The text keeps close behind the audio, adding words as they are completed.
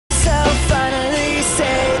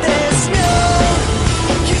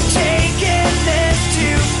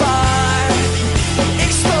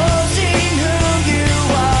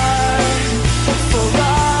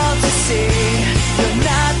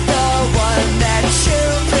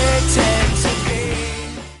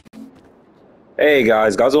Hey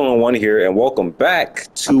guys, Godzilla1 here, and welcome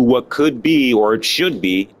back to what could be, or it should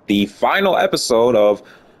be, the final episode of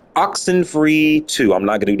Oxenfree 2. I'm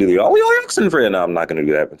not gonna do the Oxenfree. No, I'm not gonna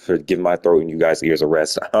do that for giving my throat and you guys' ears a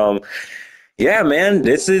rest. Yeah, man,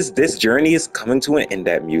 this journey is coming to an end.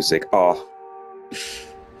 That music, oh,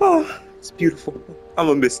 it's beautiful. I'm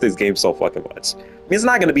gonna miss this game so fucking much. I mean, it's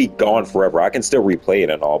not gonna be gone forever. I can still replay it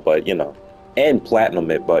and all, but and platinum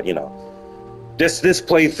it, but this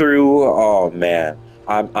playthrough, oh man,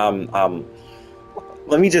 I'm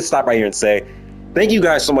let me just stop right here and say thank you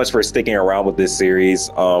guys so much for sticking around with this series.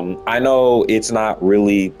 I know it's not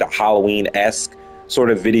really the Halloween-esque sort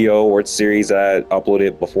of video or series that I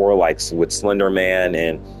uploaded before, like with Slender Man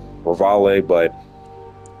and Rivale, but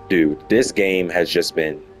dude, this game has just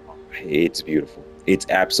been, it's beautiful. It's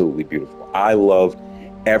absolutely beautiful. I love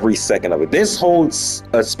every second of it. This holds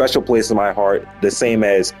a special place in my heart, the same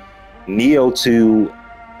as Neo 2,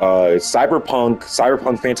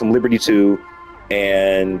 Cyberpunk Phantom Liberty 2,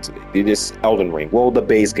 and this Elden Ring. Well, the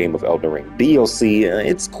base game of Elden Ring. DLC,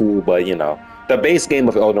 it's cool, but the base game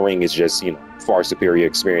of Elden Ring is just, far superior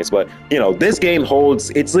experience. But this game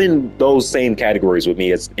it's in those same categories with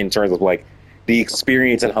me, as in terms of like the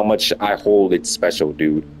experience and how much I hold it special,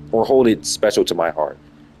 dude, or hold it special to my heart.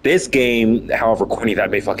 This game, however corny that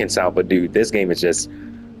may fucking sound, but dude, this game is just,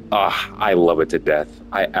 I love it to death.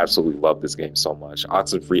 I absolutely love this game so much.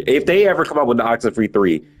 Oxenfree. If they ever come out with the Oxenfree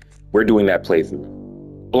 3, we're doing that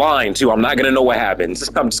playthrough. Blind, too. I'm not going to know what happens.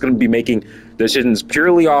 I'm just going to be making decisions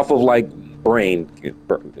purely off of, like, brain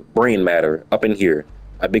matter up in here.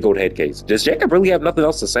 A big old head case. Does Jacob really have nothing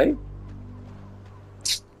else to say?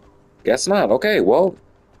 Guess not. Okay, well,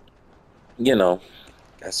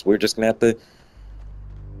 guess we're just going to have to...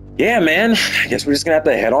 Yeah, man. I guess we're just going to have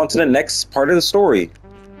to head on to the next part of the story.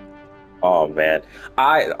 Oh man,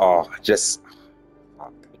 just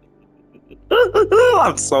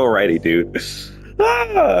I'm so ready, dude.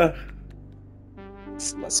 Let's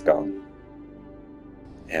go.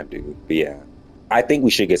 Damn, dude. But yeah, I think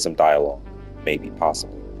we should get some dialogue, maybe,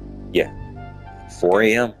 possibly. Yeah. 4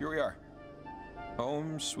 a.m. Here we are.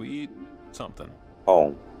 Home, sweet, something.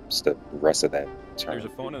 Home. Just the rest of that term. There's a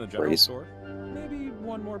phone in the general store. Maybe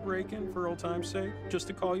one more break-in for old time's sake, just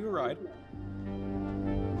to call you a ride.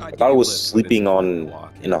 I thought it was sleeping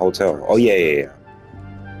in a hotel. Oh yeah.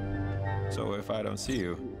 So if I don't see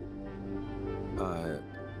you,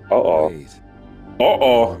 wait.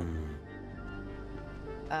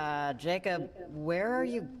 Jacob, where are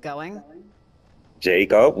you going?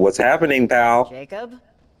 Jacob, what's happening, pal? Jacob?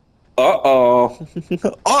 You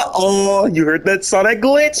heard that? Saw that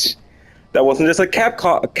glitch? That wasn't just a cap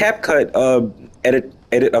cut edit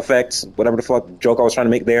effect, whatever the fuck joke I was trying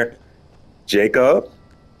to make there. Jacob?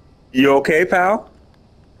 You okay, pal?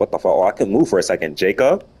 What the fuck? Oh, I can move for a second.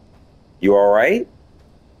 Jacob? You alright?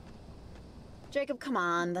 Jacob, come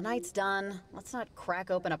on. The night's done. Let's not crack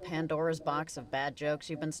open a Pandora's box of bad jokes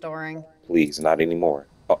you've been storing. Please, not anymore.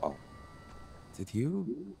 Did you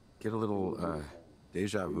get a little,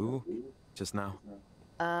 deja vu just now?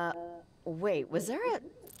 Wait, was there a...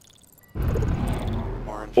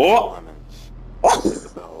 Orange lemons.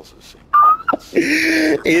 The bells of St.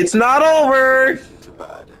 It's not over! To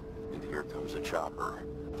bed. And here comes a chopper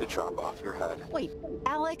to chop off your head. Wait,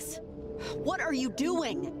 Alex? What are you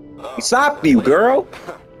doing? Stop you, girl!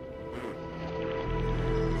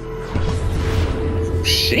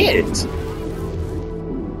 Shit! This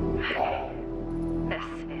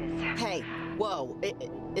is... Hey, whoa,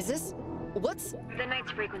 is this... What's... The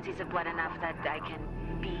night's frequencies of blood enough that I can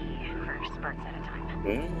be for spurts at a time.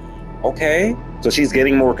 Okay, so she's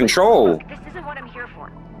getting more control. Look, this isn't what I'm here for.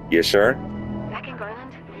 You sure? Back in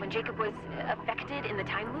Garland, when Jacob was affected in the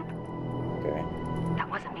time loop, Okay. that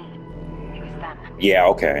wasn't me. It was them. Yeah,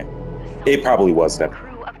 okay. It probably was them. The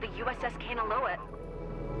crew of the USS Kanaloa.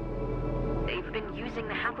 They've been using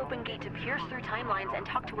the half-open gate to pierce through timelines and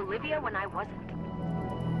talk to Olivia when I wasn't.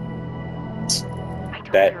 I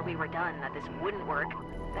told her we were done, that this wouldn't work,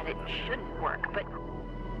 that it shouldn't work, but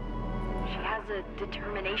she has a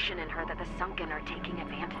determination in her that the Sunken are taking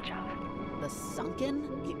advantage of. The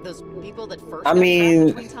Sunken? Those people that first I got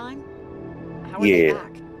mean, trapped between time? How are they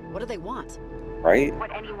back? What do they want? Right?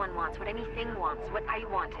 What anyone wants, what anything wants, what I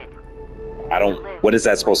wanted. I don't... What is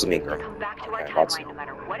that supposed to mean, girl? Come back to our Okay, timeline no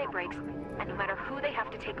matter what it breaks, and no matter who they have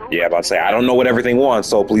to take over. Yeah, about to say, I don't know what everything wants,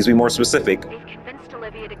 so please be more specific. They've convinced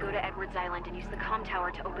Olivia to go to Edwards Island and use the comm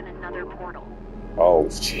tower to open another portal. Oh,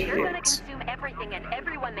 They're gonna shit. consume everything and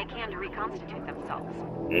everyone they can to reconstitute themselves.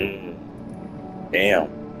 Damn.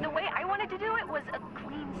 The way I wanted to do it was a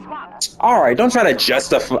clean swap. Alright, don't try to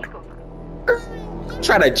justify...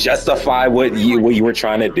 Try to justify what you were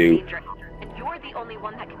trying to do. And you're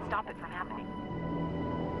one that can stop it from happening.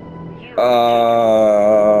 You.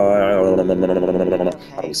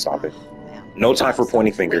 How do we stop it? Man. No time for So,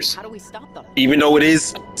 pointing wait, fingers. how do we stop them? Even though it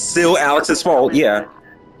is still Alex's fault, yeah.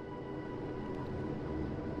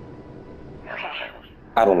 Okay.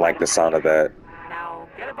 I don't like the sound of that. Now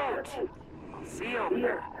get a boat. I'll see you over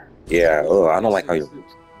there. Yeah, I don't like how you.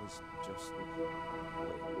 Was just...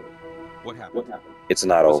 What happened? It's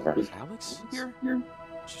not over. Was Alex here?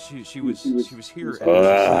 She was here.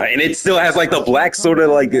 And it still has like the black sort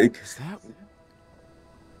of like. Is that?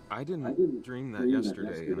 I didn't dream that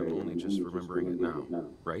yesterday, and I'm only just remembering it now,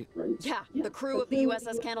 right? Yeah, the crew of the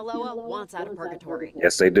USS Kanaloa wants out of purgatory.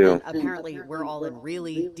 Yes, they do. And apparently, we're all in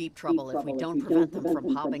really deep trouble if we don't prevent them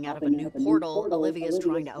from popping out of a new portal Olivia's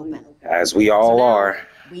trying to open. As we all So now, are.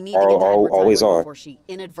 We need to get to Edward's Always Island are. before she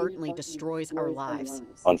inadvertently destroys our lives.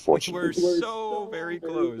 Unfortunately. We're so very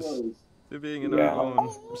close to being in Yeah. our own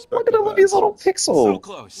respective Look at all these little So pixels.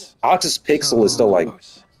 close. Alex's pixel is still like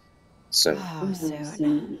Close. soon. Oh,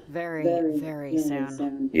 soon. Very, very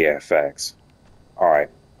soon. Yeah, facts. All right.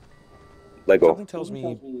 Lego. Something tells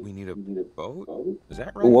me we need a boat. Is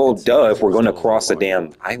that right? Well, It's duh, if we're going to still cross a going.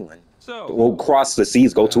 damn island. So We'll cross the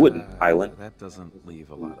seas, go to an island. That doesn't leave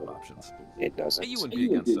a lot of options. It doesn't. Hey, you wouldn't be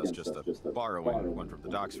against us just borrowing one from the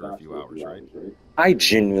docks for a few hours, right? I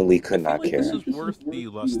genuinely could I feel not like care. this is worth the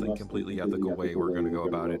less than completely ethical way we're going to go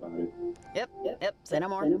about it. Yep, say no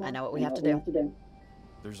more. I know what we have to do.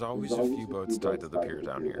 There's always a few boats tied to the pier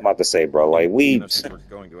down here. I'm about to say, bro, like Since we're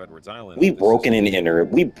going to Edward's Island, we this broken is- in enter.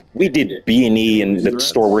 We did B&E in the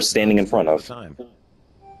store we're standing in front of. Time.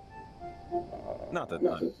 Not that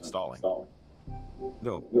I'm stalling.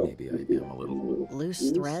 Though maybe I am a little.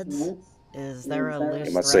 Loose threads? Is there a loose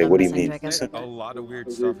I must thread say, on what do you missing, mean? Jacob? A lot of weird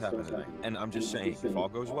stuff happened tonight, and I'm just saying, if all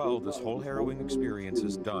goes well, this whole harrowing experience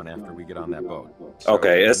is done after we get on that boat. So,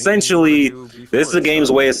 Okay, anything essentially, we do before this is the it's game's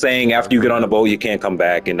done- way of saying after you get on the boat, you can't come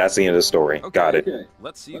back, and that's the end of the story. Okay, Got it.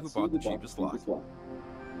 Let's see who bought the cheapest lock.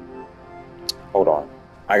 Hold on.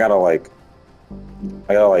 I gotta like,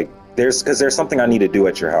 there's something I need to do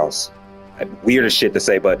at your house. Weird as shit to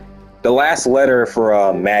say, but the last letter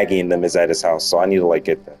for Maggie and them is at his house, so I need to like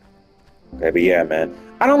get that. Okay, but yeah, man.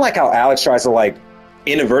 I don't like how Alex tries to like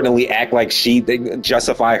inadvertently act like they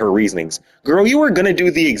justify her reasonings. Girl, you were gonna do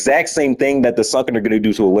the exact same thing that the Sunken are gonna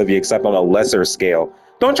do to Olivia, except on a lesser scale.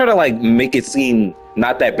 Don't try to like make it seem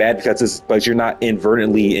not that bad but you're not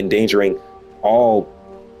inadvertently endangering all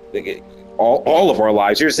of our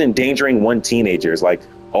lives. You're just endangering one teenager's. Like,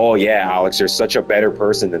 oh yeah, Alex, you're such a better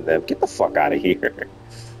person than them. Get the fuck out of here.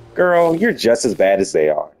 Girl, you're just as bad as they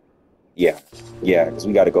are. Yeah, because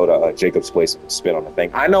we got to go to Jacob's place and spit on the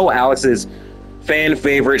thing. I know Alex's fan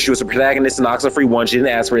favorite. She was a protagonist in Oxenfree 1. She didn't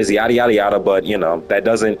ask for his yada yada yada, but you know, that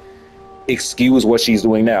doesn't excuse what she's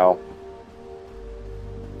doing now.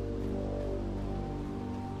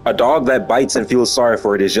 A dog that bites and feels sorry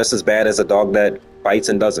for it is just as bad as a dog that bites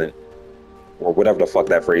and doesn't. Or whatever the fuck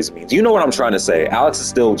that phrase means. You know what I'm trying to say. Alex is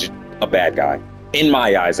still a bad guy. In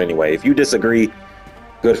my eyes, anyway. If you disagree,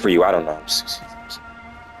 good for you. I don't know.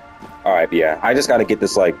 Alright, yeah. I just gotta get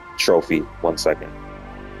this, like, trophy. 1 second.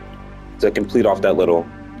 To complete off that little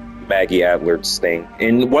Maggie Adler's thing.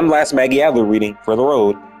 And one last Maggie Adler reading for the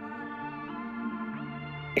road.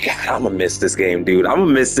 God, I'm gonna miss this game, dude. I'm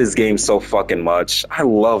gonna miss this game so fucking much. I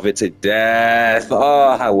love it to death. Oh,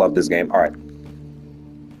 I love this game. Alright.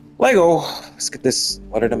 Lego, let's get this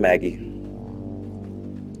letter to Maggie.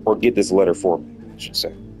 Or get this letter for me, I should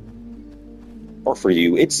say. Or for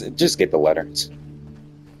you. It's just get the letter.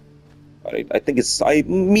 I think it's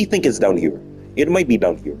down here. It might be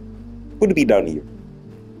down here. Could it be down here?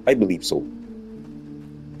 I believe so.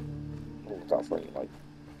 Look out for any like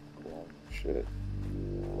glowing shit.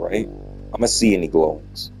 Right? I'm gonna see any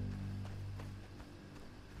glowings.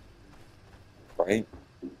 Right?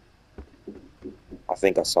 I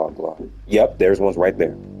think I saw a glow. Yep, there's one right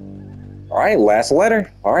there. Alright, last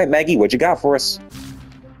letter. Alright, Maggie, what you got for us?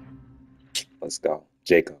 Let's go.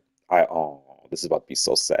 Jacob. This is about to be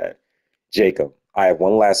so sad. Jacob, I have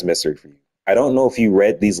one last mystery for you. I don't know if you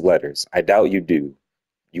read these letters. I doubt you do.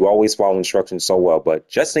 You always follow instructions so well, but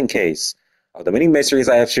just in case, of the many mysteries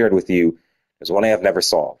I have shared with you, there's one I have never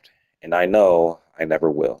solved, and I know I never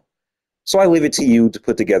will. So I leave it to you to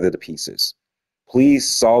put together the pieces. Please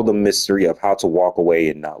solve the mystery of how to walk away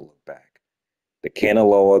and not look back. The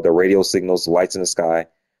Kanaloa, the radio signals, the lights in the sky,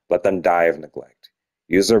 let them die of neglect.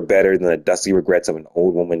 Yours are better than the dusty regrets of an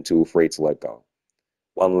old woman too afraid to let go.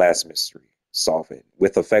 One last mystery. Solve it.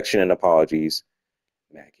 With affection and apologies,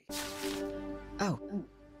 Maggie. Oh.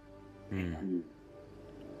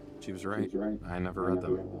 She was right. I never read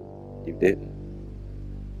them. You didn't.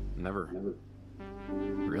 Never.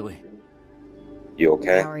 Really? You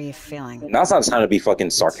okay? How are you feeling? Now's not the time to be fucking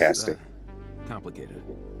sarcastic. It's, complicated.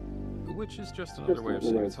 Which is just another way of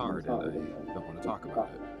saying it's hard, and I don't want to talk about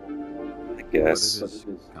it. I guess. But it is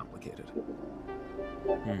complicated.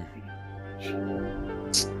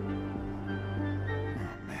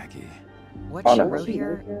 Maggie. What Oh, she no. wrote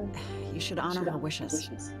here, you should honor her wishes.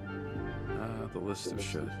 The list of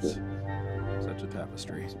shoulds. Such a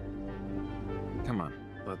tapestry. Come on,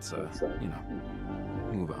 let's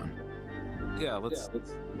move on. Yeah, let's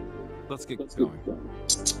get going.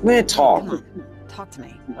 Man, talk. Come on, talk to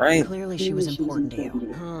me. Right? Clearly she was important to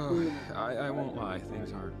you. I won't lie,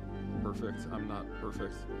 things aren't perfect. I'm not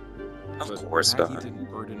perfect. Of But course Maggie not. didn't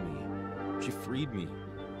burden me. She freed me.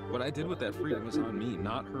 What I did with that freedom was on me,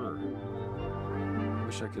 not her. I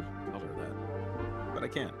wish I could tell her that, but I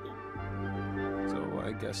can't. So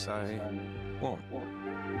I guess I won't.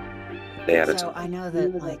 Day at a So time. I know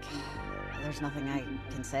that, like, there's nothing I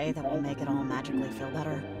can say that will make it all magically feel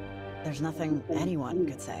better. There's nothing anyone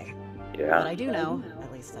could say. But Yeah. I do know,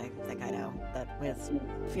 at least I think I know, that with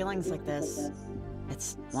feelings like this,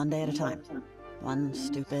 it's one day at a time. One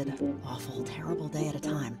stupid, awful, terrible day at a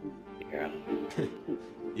time.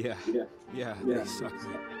 Yeah. Yeah, they suck.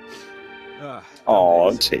 Oh,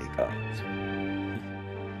 days. Jacob.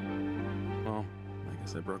 Well, I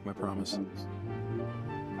guess I broke my promise.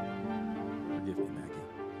 Forgive me, Maggie.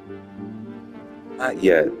 Not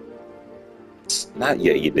yet. Not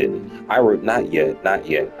yet, you didn't. I wrote not yet, not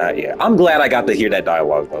yet, not yet. I'm glad I got to hear that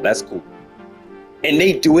dialogue, though. That's cool. And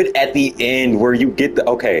they do it at the end where you get the,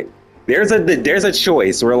 okay, there's a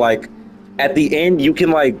choice where, like, at the end, you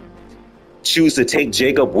can, like, choose to take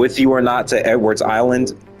Jacob with you or not to Edward's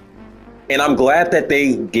Island. And I'm glad that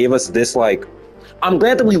they gave us this, like, I'm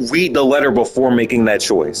glad that we read the letter before making that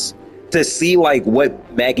choice to see, like,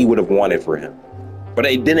 what Maggie would have wanted for him. But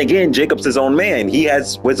then again, Jacob's his own man. He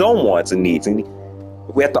has his own wants and needs, and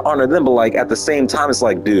we have to honor them. But, like, at the same time, it's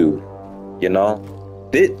like, dude, you know,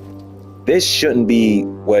 this shouldn't be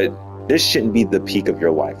the peak of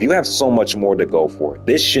your life. You have so much more to go for.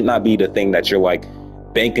 This should not be the thing that you're, like,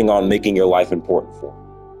 banking on making your life important for,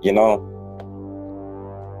 you know?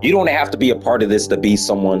 You don't have to be a part of this to be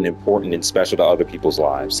someone important and special to other people's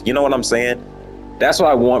lives. You know what I'm saying? That's what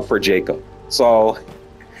I want for Jacob. So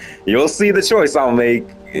you'll see the choice I'll make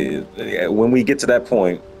when we get to that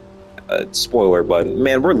point. Spoiler, but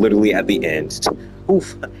man, we're literally at the end.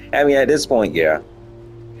 Oof. I mean, at this point, yeah.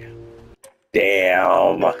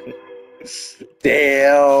 Damn.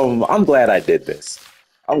 I'm glad I did this.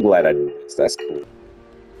 That's cool.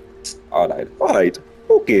 All right.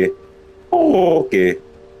 Okay.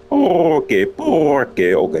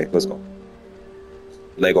 Let's go.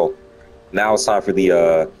 Lego. Now it's time for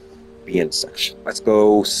the end section. Let's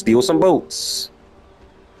go steal some boats.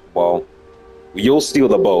 Well, you'll steal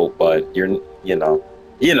the boat, but you know.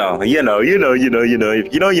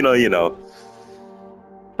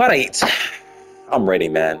 All right. I'm ready,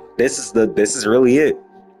 man. This is really it.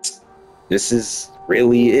 This is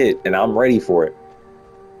really it, and I'm ready for it.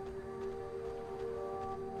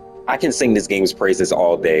 I can sing this game's praises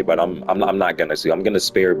all day, but I'm not gonna. I'm gonna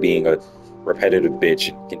spare being a repetitive bitch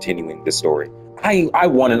and continuing the story. I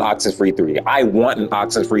want an Oxenfree 3. I want an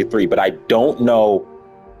Oxenfree 3, but I don't know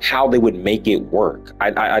how they would make it work.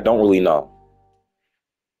 I don't really know.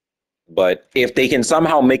 But if they can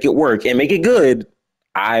somehow make it work and make it good,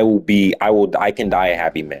 I can die a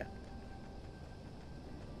happy man.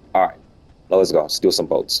 All right, now let's go steal some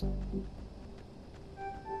boats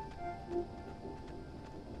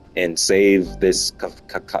and save this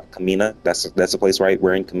Camina. That's the place, right?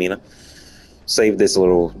 We're in Camina. Save this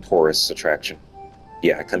little tourist attraction.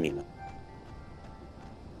 Yeah, Camina.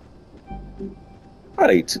 All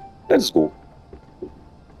right, that's cool.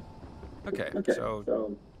 Okay,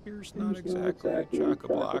 so here's not exactly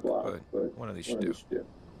chock-a-block, but one of these should do.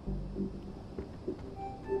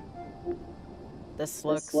 This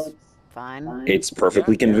looks fine. It's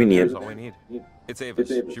perfectly convenient. That's all we need. It's Ava's.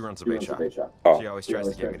 She runs the bait shop. Oh. She always tries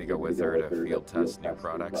to get me to go with her to field test new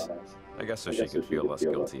products. I guess so she could feel less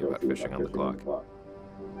guilty about fishing on the clock. I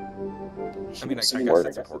mean, I guess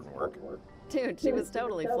it's important work. Dude, she was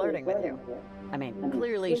totally flirting with you. I mean,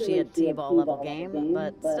 clearly she had T-ball level game,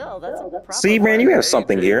 but still, that's a proper See, man, you have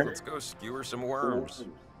something Jake, here. Let's go skewer some worms.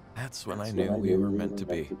 That's when I knew we were meant to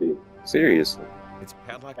be. Seriously. It's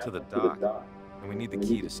padlocked to the dock, and we need the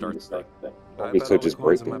key to start the thing. I We bet could all the just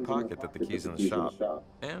coins break in my pocket that the key's in the shop.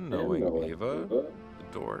 And knowing Ava, the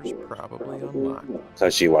door's probably unlocked.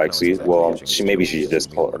 Because she likes you. Well, maybe she's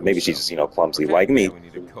just clumsy like me. We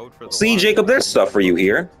need a code for the See, lock. Jacob, there's stuff for you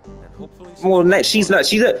here. And hopefully Well,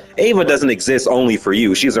 Ava doesn't exist only for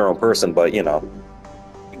you. She's her own person, but you know.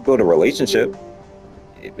 can build a relationship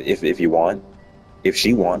if you want, if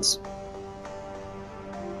she wants.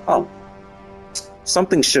 Oh,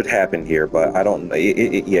 something should happen here, but I don't.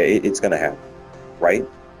 Yeah, it's gonna happen, right?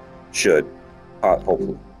 Should,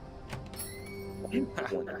 hopefully.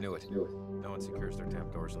 I knew it. No one secures their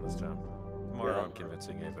temp doors in this town. Tomorrow I'm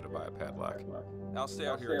convincing Ava to buy a padlock. I'll stay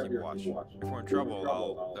out here and keep watch. If we're in trouble,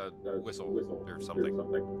 I'll whistle or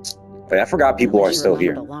something. Hey, I forgot people are still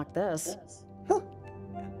here. To lock this.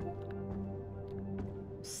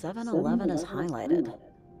 7-Eleven is highlighted.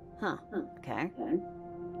 Huh. Okay.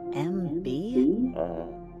 MB?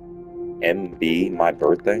 MB, my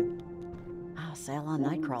birthday. Ah, sale on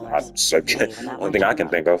Nightcrawlers. I'm so good. Only thing I can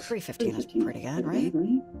think of. 315 is pretty good, right?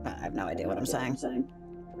 I have no idea what I'm saying.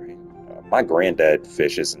 My granddad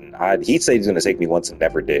fishes, and he said he's gonna take me once and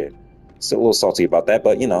never did. Still a little salty about that,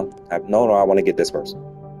 but you know, I want to get this person.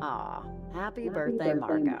 Aw, happy birthday,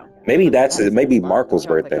 Marco. Maybe that's it. Maybe Marco's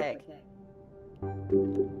birthday.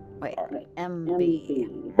 Wait,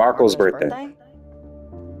 MB. Marco's birthday.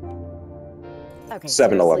 Okay,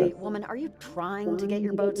 7-Eleven. seriously, woman, are you trying to get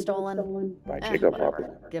your boat stolen? By Jacob, Whatever.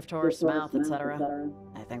 probably. Gift horse, mouth, etc.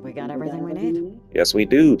 I think we got everything we need. Yes, we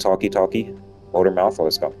do. Talkie. Motor mouth.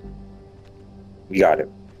 Let's go. We got it.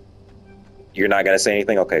 You're not gonna say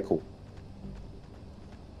anything? Okay, cool.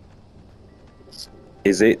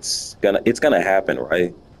 It's gonna happen,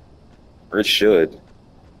 right? Or it should.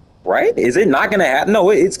 Right? Is it not gonna happen? No,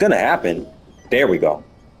 it's gonna happen. There we go.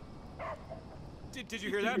 Did you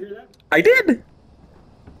hear that? I did.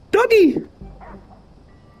 Dougie.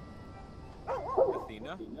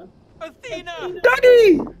 Athena!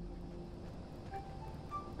 Dougie.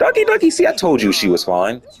 Dougie. See, I told you she was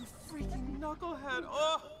fine. You freaking knucklehead!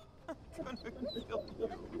 Oh, I'm gonna kill you.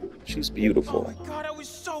 She's Oh beautiful. my god, I was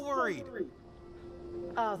so worried.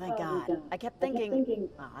 Oh, thank God. I kept thinking...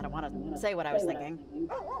 Oh, I don't want to say what I was thinking.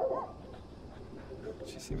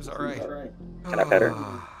 She seems alright. Can I pet her?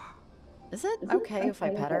 Is it okay if I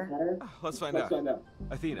pet her? Let's find out.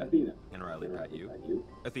 Athena, can Riley pet you?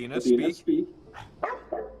 Athena, speak.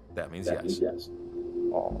 That means yes.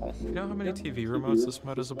 Oh. You know how many TV remotes this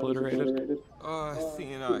mud has obliterated? Oh,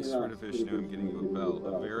 Athena, I swear to Vishnu, I'm getting you a bell.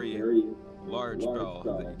 A very large bell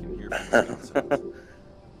that you can hear from the outside.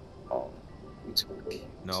 Oh.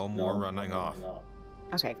 No more running off.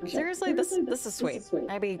 Okay, seriously, this is sweet.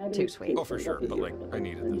 Maybe too sweet. Oh, for sure, but like, I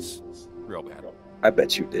needed this real bad. I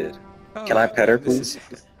bet you did. Can I pet her, please?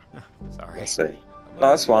 Sorry. Let's see. No,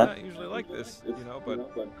 that's fine. I'm not usually like this, you know,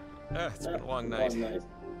 but it's been a long night.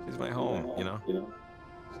 She's my home, you know?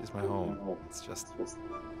 She's my home. It's just...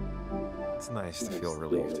 It's nice to feel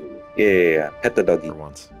relieved. Yeah. Pet the For doggy.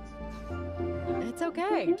 once. It's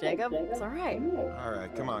okay, Jacob. It's all right.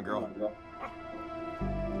 Alright, come on, girl.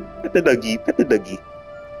 Pet the doggy.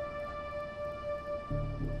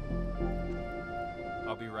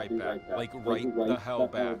 I'll be right back. Like, right the hell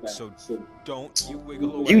back. So don't you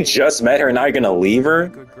wiggle away. You just met her and now you're gonna leave her?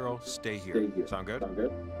 Good girl, stay here. Sound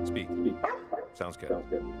good? Speak. Sounds good.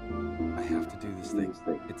 I have to do this thing.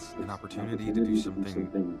 It's an opportunity to do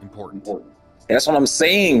something important. That's what I'm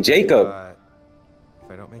saying, Jacob.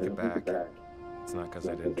 If I don't make it back, it's not because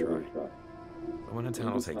I didn't try. Someone in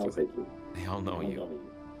town will take you. They all know you.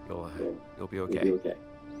 You'll be okay.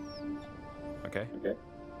 Okay?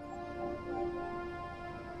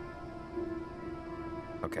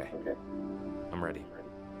 Okay. I'm ready.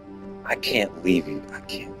 I can't leave you. I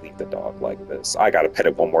can't leave the dog like this. I gotta pet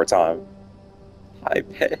it one more time. I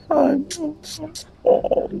pet him.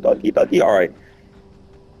 Oh, doggy. All right.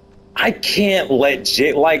 I can't let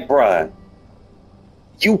like, bruh.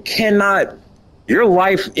 You cannot. Your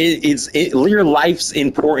life your life's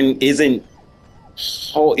important. Isn't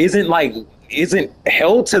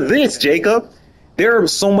held to this, Jacob. There are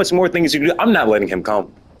so much more things you can do. I'm not letting him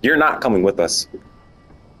come. You're not coming with us.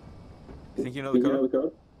 You think you know the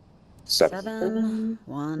code?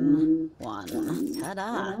 711.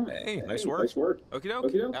 Ta-da. Hey, nice work. Okie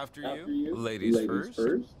doke. After you. Ladies first.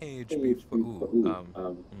 Age before.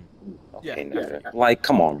 Okay, Yeah. like,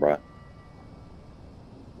 come on, bro.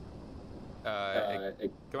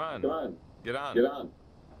 Come on. Get on.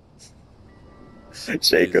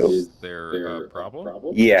 Jacob. Is there a problem?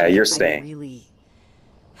 Yeah, you're staying.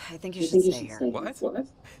 I think you should stay here. What?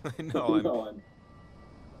 No, I'm...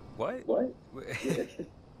 What?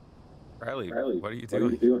 Riley, what are you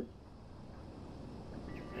doing?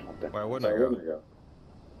 Why wouldn't I go?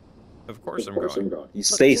 Of course I'm going. You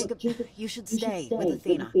stay. Look, Jacob, you should stay with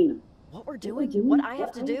Athena. what we're doing, what I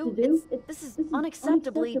have to do, this is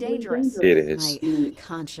unacceptably dangerous. It is. My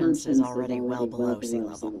conscience is already well below sea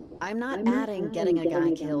level. I'm not adding getting a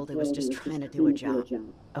guy killed who was just trying to do a job.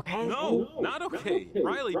 Okay? No, not okay.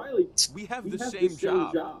 Riley, we have the same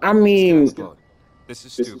job. I mean, This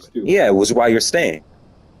is stupid. yeah, it was why you're staying.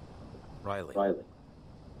 Riley.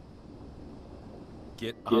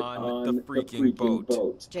 Get on the freaking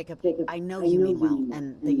boat. Jacob, I know you mean well,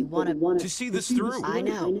 and that you want To see this through. I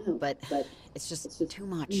know, but it's just too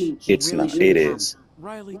much. It's not. It is.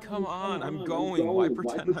 Riley, come on. I'm going. Why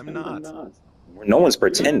pretend I'm not? No one's You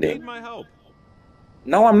pretending. need my help.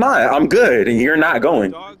 No, I'm not. I'm good. You're not going.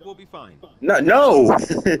 Dog will be fine. No.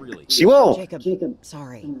 Really. She won't. Jacob,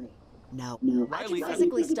 sorry. No. I Riley, can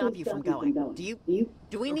physically stop you from going.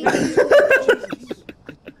 Do we need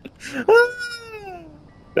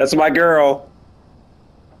That's my girl.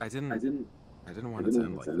 I didn't want it to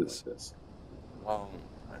end like this.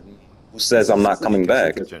 Who says I'm not coming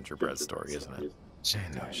back? It's a gingerbread story, isn't it?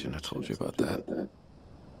 No, I shouldn't have told you about that.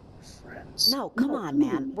 No, come on,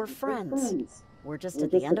 man. We're friends. We're just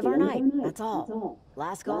at the end of our night. That's all.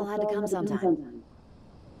 Last call had to come sometime.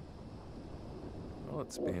 Well,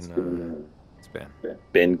 it's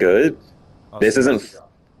Been good. This isn't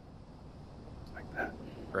like that.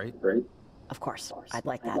 Right? Of course, I'd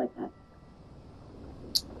like that.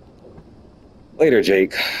 Later,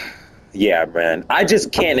 Jake. Yeah, man. I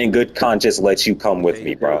just can't in good conscience let you come with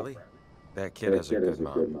me, bro. Riley, that kid has a good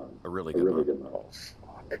mom. A really good mom. Oh,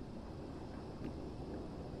 fuck.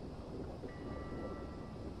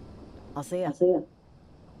 I'll see ya.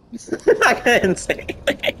 I couldn't say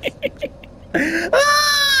anything.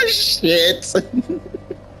 Ah, shit.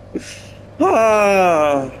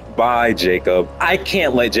 Bye, Jacob. I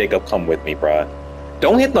can't let Jacob come with me, bruh.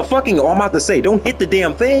 Don't hit the fucking... Oh, I'm about to say, don't hit the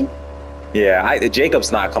damn thing. Yeah,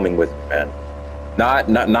 Jacob's not coming with me, man.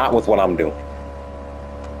 Not with what I'm doing.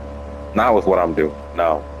 Not with what I'm doing.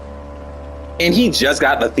 No. And he just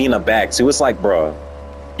got Athena back, too. It's like, bruh,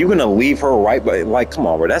 you gonna leave her right... But like, come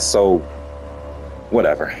on, bro. That's so...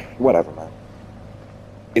 Whatever, man.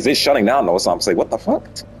 Is it shutting down? No, so I'm saying, what the fuck?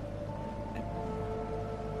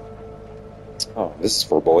 Oh, this is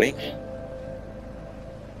foreboding.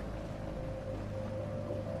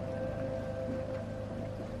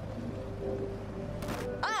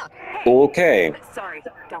 Ah! Okay. Sorry,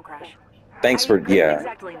 don't crash. Thanks for, yeah.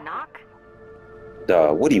 Exactly knock?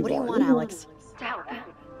 What do you What do you want? want, Alex? To help,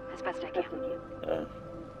 as best I can.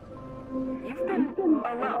 You've been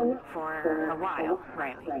alone for a while,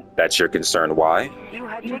 Riley. That's your concern. Why? You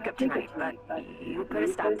had Jacob tonight, but you put a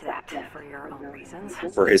stop to that for your own reasons.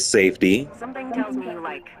 For his safety. Something tells me you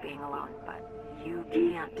like being alone, but you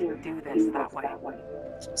can't do this that way.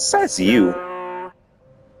 Says you. So,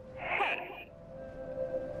 hey.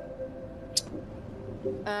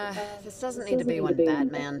 This doesn't need to be when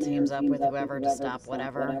Batman teams up with whoever to stop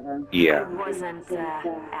whatever. Yeah. I wasn't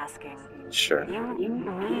asking. Sure. You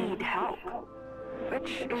need help,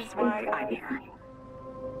 which is why I'm here.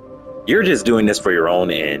 You're just doing this for your own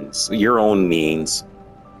ends, your own means.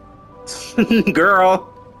 Girl,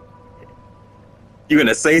 you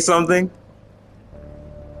gonna say something?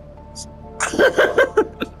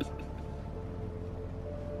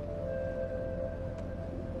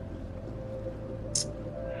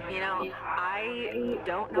 I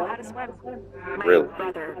don't know how to swim. My Really?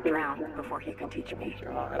 brother drowned before he could teach me.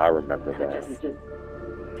 God, I remember And it that. just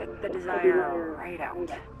took the desire right out.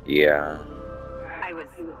 Yeah. I was,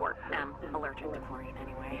 or am, allergic to chlorine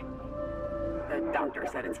anyway. The doctor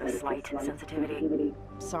said it's a slight sensitivity.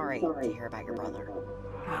 Sorry to hear about your brother.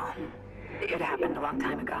 Well, it happened a long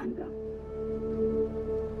time ago.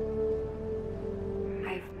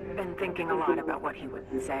 I've been thinking a lot about what he would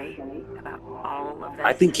say about all of this.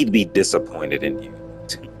 I think he'd be disappointed in you.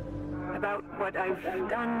 About what I've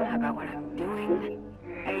done, about what I'm doing.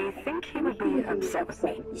 I think he would be upset with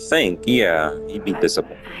me. Think, yeah, he'd be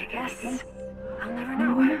disappointed. I guess I'll never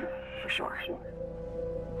know for sure.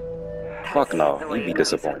 Fuck no, That's the way he'd be it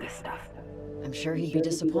goes with disappointed. this stuff. I'm sure he'd be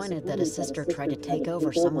disappointed that his sister tried to take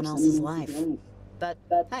over someone else's life. But,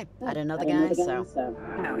 hey, I didn't know the guy, so...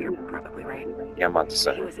 No, you're probably right. Yeah, I'm about to He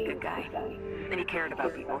say. was a good guy. And he cared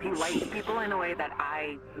about people. He liked people in a way that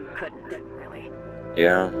I couldn't, really.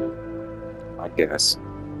 Yeah, I guess.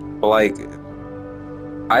 But like,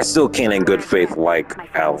 I still can't in good faith like My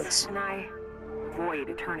friends Alex. and I, void,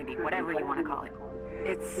 eternity, whatever you want to call it.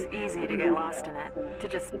 It's easy to get lost in it, to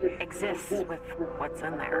just exist with what's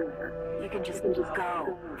in there. You can just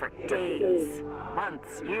go for days,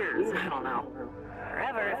 months, years, I don't know.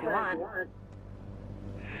 Forever if you want.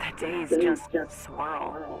 The days just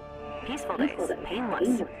swirl. Peaceful days,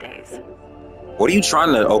 painless days. What are you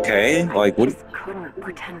trying to? Okay, like I what? just couldn't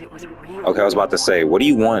pretend it was real. Okay, I was about to say, what do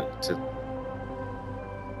you want to?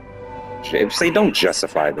 Say, don't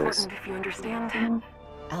justify It's this. important if you understand.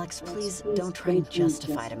 Alex, please don't try and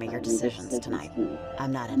justify to me your decisions tonight.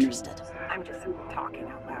 I'm not interested. I'm just talking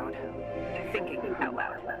out loud. Thinking out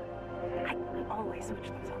loud. I always switch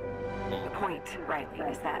those up. The point,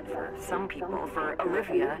 Riley, is that for some people, for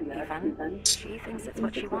Olivia even, she thinks it's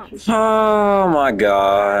what she wants. Oh my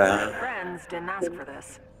God. Her friends didn't ask for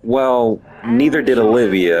this. Well, neither did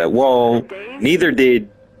Olivia. Well, neither did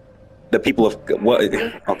the people of what?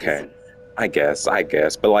 Okay, I guess.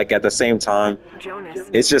 But like at the same time, Jonas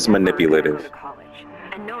it's just never manipulative. gonna go to college,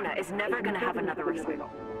 and Nona is never gonna have another recital,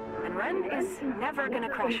 and Ren is never gonna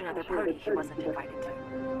crash another party he wasn't invited to.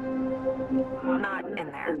 Not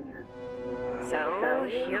in there. So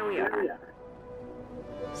here we are.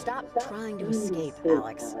 Stop trying to escape,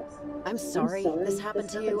 Alex. I'm sorry this happened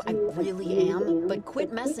to you. I really am. But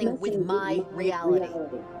quit messing with my reality.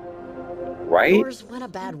 Right? Yours went a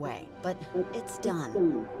bad way, but it's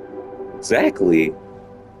done. Exactly.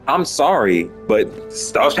 I'm sorry, but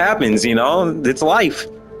stuff happens, you know? It's life.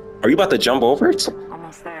 Are you about to jump over it?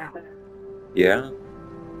 Almost there. Yeah.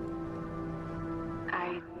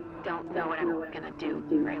 I don't know what I'm gonna do,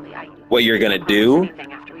 Riley. What you're gonna do?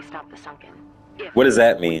 Anything after we stop the sunken. What does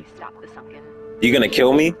that mean? Stop the sunken. You gonna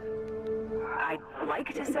kill me? I'd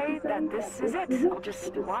like to say that this is it. I'll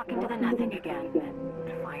just walk into the nothing again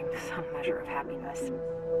and find some measure of happiness.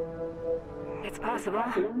 It's possible.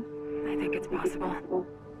 I think it's possible.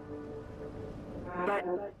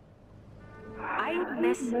 But I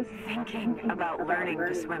miss thinking about learning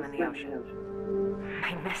to swim in the ocean.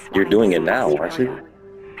 I miss You're wanting doing to it see now, aren't Australia. you?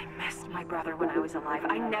 I missed my brother when I was alive.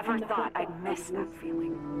 I never thought I'd miss that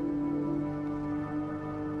feeling.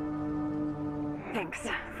 Thanks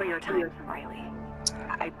for your time, Riley.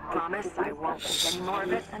 I promise I won't think any more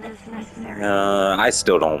of it than is necessary. I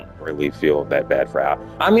still don't really feel that bad for Al.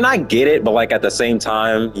 I mean, I get it, but like at the same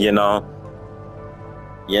time, yeah,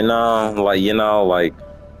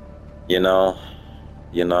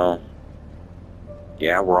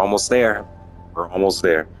 we're almost there. We're almost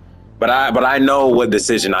there. But I know what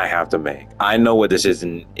decision I have to make. I know what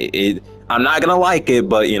decision I'm not gonna like it,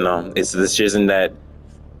 but it's a decision that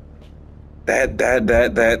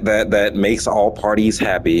makes all parties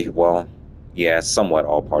happy. Well, yeah, somewhat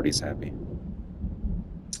all parties happy.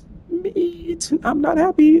 I'm not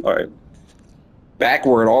happy. All right. Back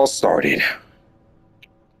where it all started.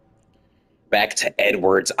 Back to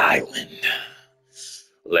Edwards Island.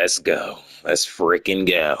 Let's go. Let's freaking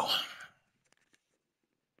go.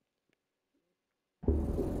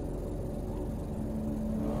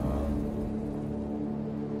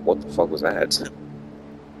 What the fuck was that?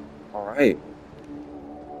 All right.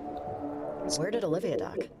 Where did Olivia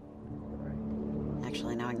dock?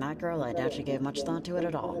 Actually, knowing that girl, I doubt she gave much thought to it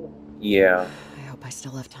at all. Yeah. I hope I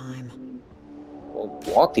still have time. Well,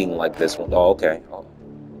 walking like this one. Oh, okay. Oh.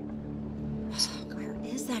 Where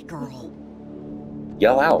is that girl?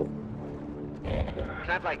 Yell out. Can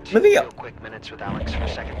I have like 2 Olivia. real quick minutes with Alex for a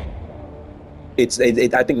second?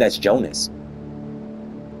 I think that's Jonas.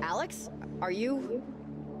 Alex? Are you...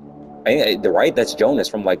 Right? That's Jonas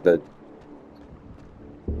from like the...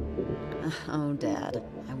 Oh, Dad.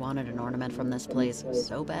 I wanted an ornament from this place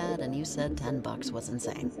so bad, and you said $10 was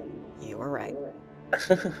insane. You were right.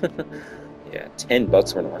 Yeah,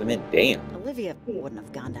 $10 for an ornament? Damn. Olivia wouldn't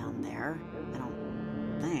have gone down there. I don't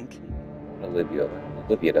think.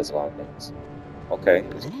 Olivia does a lot of things. Okay. I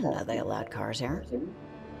didn't know they allowed cars here.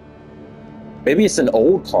 Maybe it's an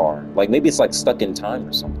old car. Like, maybe it's like stuck in time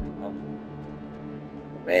or something. Oh.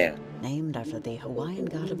 Man. Named after the Hawaiian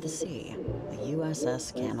god of the sea, the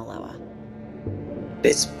USS Kanaloa.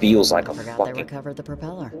 This feels like I a forgot fucking... they recovered the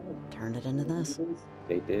propeller. Turned it into this.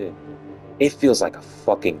 They did. It feels like a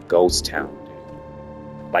fucking ghost town,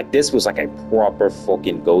 dude. Like, this was like a proper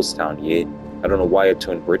fucking ghost town, yeah? I don't know why it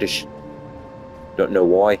turned British. Don't know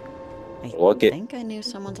why. I think I knew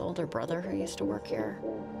someone's older brother who used to work here.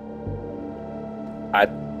 I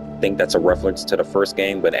think that's a reference to the first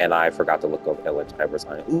game, and I forgot to look up Edwards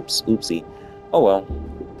Island. Oops, oopsie. Oh well.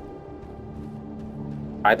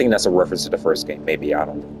 I think that's a reference to the first game. Maybe, I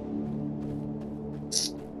don't know.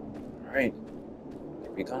 Alright.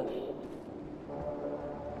 Here we go.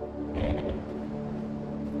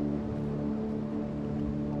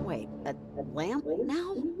 Wait, a lamp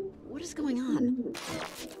now? What is going on?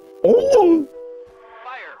 Oh!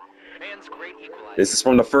 Fire! Man's great equalizer. This is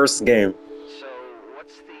from the first game. So,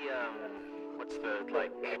 what's the,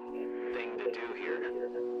 like, thing to do here?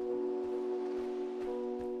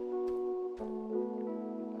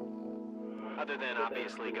 Other than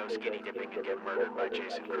obviously go skinny dipping and get murdered by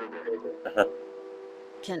Jason Kruger.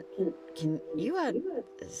 Can you,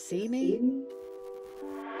 see me?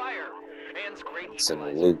 Fire! Man's great It's in a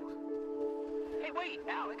equalizer. loop. Hey, wait,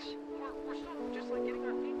 Alex. We're still just like getting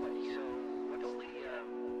our feet wet. So,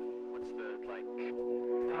 what's the, like...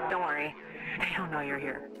 Don't worry. They don't know you're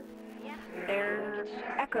here. They're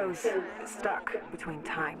echoes stuck between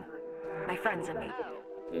time. My friends and me.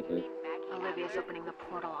 Olivia's opening the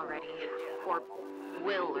portal already. Or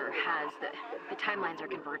will, or has. The timelines are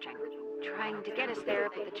converging. Trying to get us there,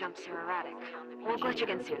 but the jumps are erratic. We'll glitch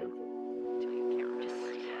again soon. Just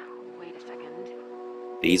wait a second.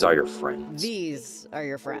 These are your friends. These are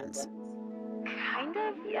your friends. Kind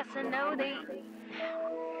of, yes and no.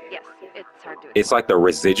 Yes, it's hard to explain. It's like the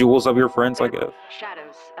residuals of your friends, I guess.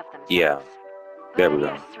 Shadows of themselves. Yeah. There we go.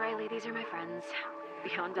 Yes, Riley, these are my friends.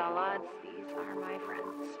 Beyond all odds, these are my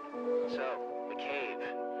friends. So, the cave.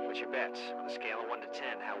 What's your bets? On a scale of 1 to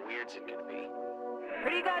 10, how weird's it gonna be?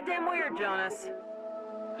 Pretty goddamn weird, Jonas.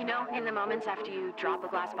 You know, in the moments after you drop a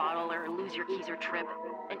glass bottle or lose your keys or trip,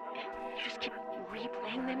 and you just keep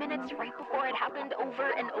replaying the minutes right before it happened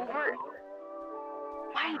over and over.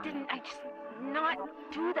 Why didn't I just not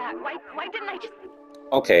do that? Why didn't I just...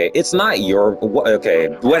 Okay, it's not your... Okay,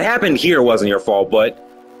 what happened here wasn't your fault, but...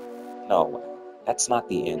 No, that's not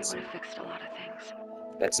the It answer. would have fixed a lot of things.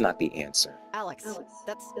 That's not the answer. Alex,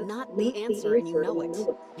 that's not the answer, and you know it.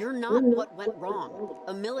 You're not what went wrong.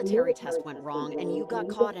 A military test went wrong, and you got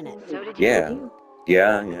caught in it. So did you. Yeah.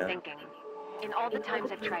 Yeah, yeah. Thinking. In all the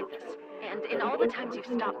times I've tried this, and in all the times you've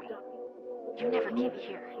stopped me, you never came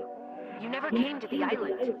here. You never came to the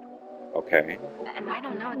island. Okay. And I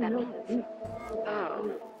don't know what that means.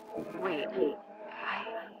 Oh, wait.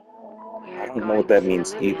 I don't know what that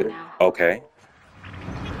means either. Now. Okay.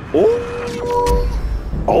 Ooh.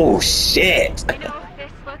 Oh, shit. I know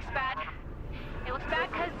this looks bad. It looks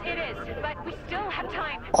bad because it is, but we still have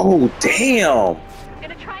time. Oh, damn. I'm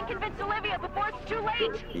gonna try and convince Olivia before it's too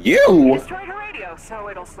late. You? Destroyed her radio, so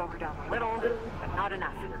it'll slow her down a little, but not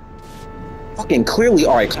enough. Fucking clearly.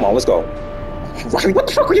 All right, come on, let's go. Riley, what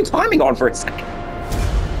the fuck are you climbing on for a second?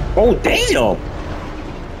 Oh, damn.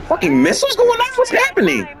 Fucking missiles going off? What's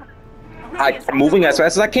happening? I'm moving as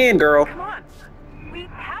fast as I can, girl. Come on. We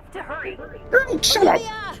have to hurry. Girl, shut up.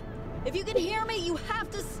 Olivia! If you can hear me, you have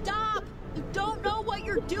to stop! You don't know what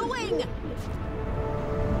you're doing!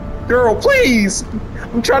 Girl, please.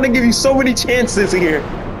 I'm trying to give you so many chances here.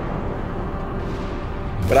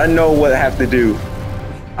 But I know what I have to do.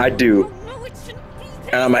 I do. No, it shouldn't be this.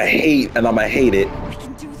 And I'ma hate it. I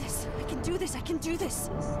can do this. I can do this. I can do this.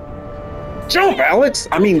 Jump, Alex.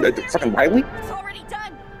 I mean, fucking Riley. It's already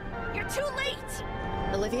done. You're too late.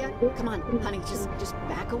 Olivia, come on, honey, just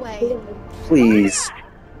back away. Please.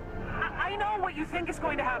 I know what you think is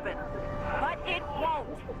going to happen, but it won't.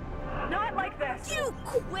 Not like this. You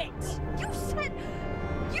quit. You said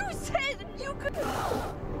you could.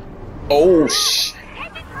 Oh, shh.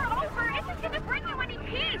 Taking her over isn't gonna bring you any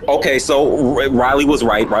peace. Okay, so Riley was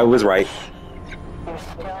right. Riley was right. Wait,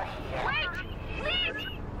 please.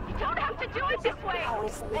 You don't have to do it this way. How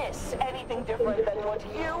is this anything different than what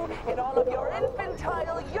you, in all of your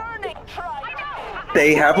infantile yearning, tried? I know.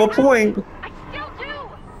 They have a point. I still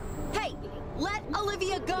do. Hey, let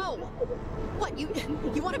Olivia go. What, you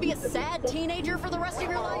want to be a sad teenager for the rest of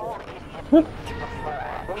your life?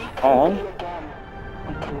 Oh. Again,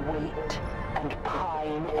 we can wait and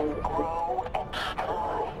pine and grow and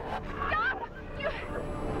strive. Stop!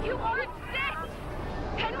 You aren't this!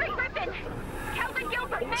 Henry Griffin! Calvin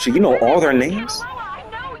Gilbert! So you know all their names? I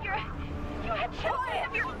know you had children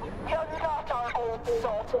of your... You're not our old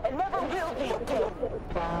salt and never will be again.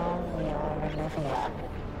 Now we are Olivia.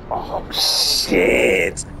 Oh,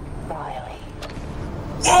 shit. Riley.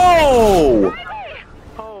 Oh!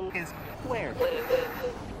 Home is where?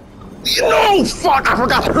 No, fuck, I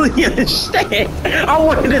forgot to leave this shit. I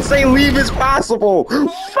wanted to say leave as possible.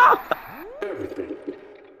 Fuck.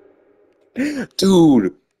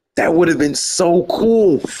 Dude, that would have been so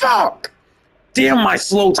cool. Fuck. Damn my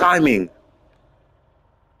slow timing.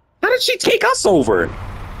 How did she take us over?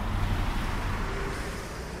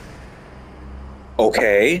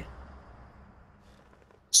 Okay.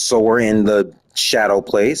 So we're in the shadow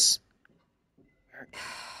place.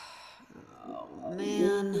 Oh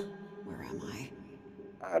man, where am I?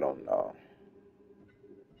 I don't know.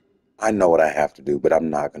 I know what I have to do, but I'm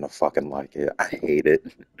not gonna fucking like it. I hate it.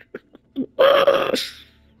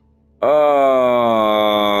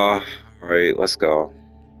 All right, let's go.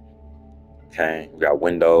 Okay, we got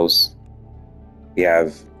windows. We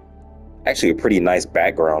have actually a pretty nice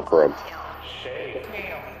background for a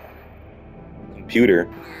computer.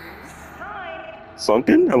 Time.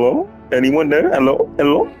 Sunken? Hello? Anyone there? Hello?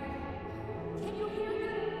 Hello?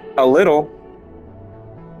 A little.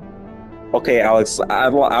 Okay, Alex, I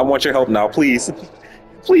want your help now, please.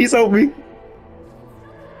 Please help me.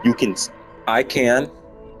 You can. I can.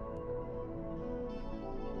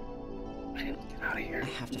 Get out of here. I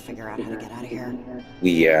have to figure out how to get out of here.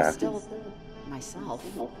 Yeah. I'm still myself.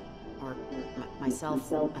 Or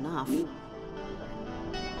myself enough. The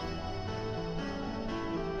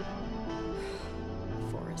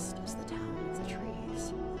forest is the town of the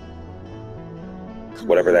trees. Come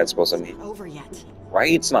Whatever on, that's supposed to it's mean. not over yet.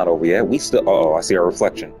 Right? It's not over yet. We still. Oh, I see our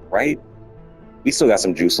reflection. Right? We still got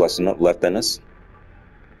some juice left in us.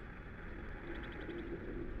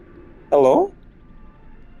 Hello?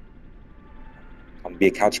 I'm gonna be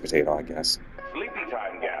a couch potato, I guess. Sleepy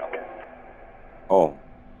time, gal. Oh.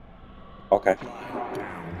 Okay.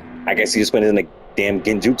 I guess he just went in the damn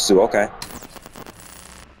genjutsu. Okay.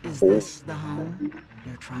 Is this the home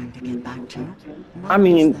you're trying to get back to? I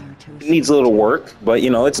mean, it needs a little work, but you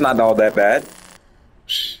know, it's not all that bad.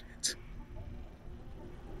 Shit.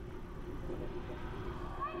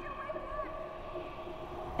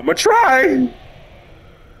 I'm gonna try.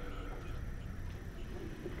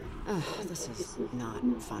 This is not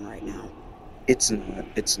fun right now. It's not.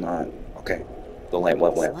 It's not. Okay. The lamp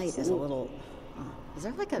went This lamp. light is a little. Is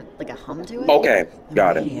there like a hum to it? Okay,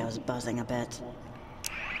 got The it. radio's buzzing a bit.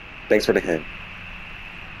 Thanks for the hint.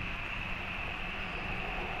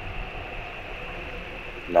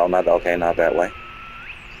 No, not okay. Not that way.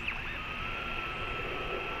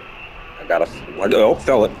 I gotta. Oh,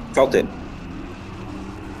 felt it.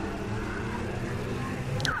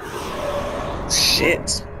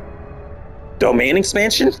 Shit. Domain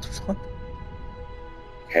expansion?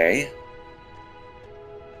 Okay.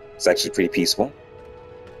 It's actually pretty peaceful.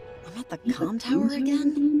 I'm at the comm tower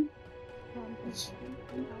again?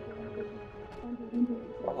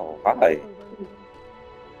 Oh, hi.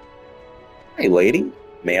 Hey, lady.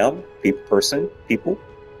 Ma'am. People.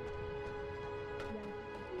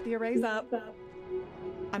 The array's up.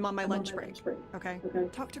 I'm on my lunch break. Okay.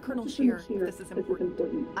 Talk to Colonel Shear if this is important.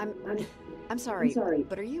 I'm sorry,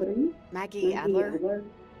 but are you Maggie Adler?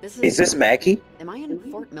 Is this Maggie? Am I in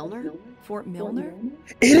Fort Milner? Fort Milner?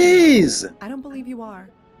 It is! I don't believe you are.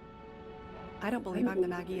 I don't believe I'm the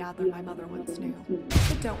Maggie Adler my mother once knew.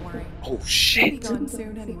 But don't worry. Oh, I'll be shit. gone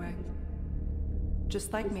soon anyway.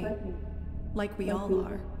 Just like me. Like we all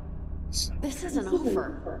are. This isn't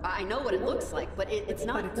over. I know what it looks like, but it's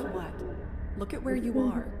not. But it's what? Look at where you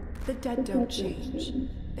are. The dead don't change.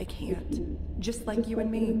 They can't. Just like you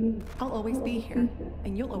and me. I'll always be here.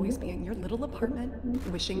 And you'll always be in your little apartment,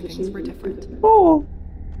 wishing things were different. Oh.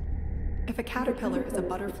 If a caterpillar is a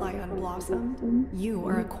butterfly unblossomed, you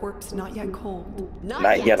are a corpse not yet cold.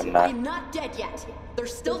 Not yet, I'm not. I'm not dead yet.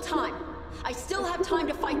 There's still time. I still have time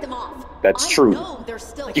to fight them off. That's true. No, there's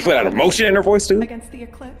still You put out emotion in her voice, too? Against the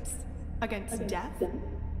eclipse, against death,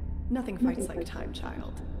 nothing fights like time,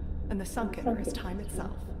 child. And the sunken is time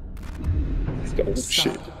itself. Oh,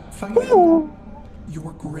 shit. Fighting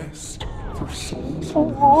your grist for souls.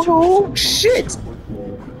 Oh, shit.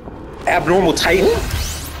 Abnormal Titan?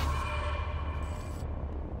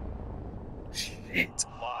 Shit.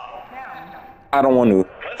 I don't want to.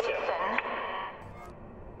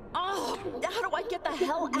 Oh, how do I get the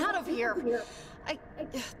hell out of here?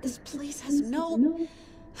 This place has no...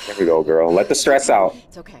 There we go, girl. Let the stress out.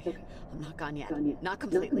 It's okay. I'm not gone yet. Not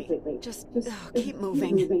completely. Just keep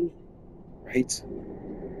moving. Right?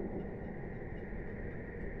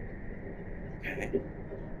 Okay. You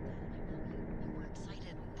were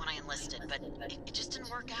excited when I enlisted, but it just didn't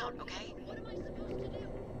work out, okay? What am I supposed to do?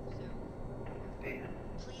 Damn.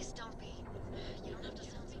 Please don't be. You don't have to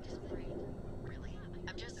sound so disappointed. Really.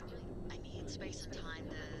 I need space and time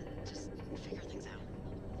to just figure things out.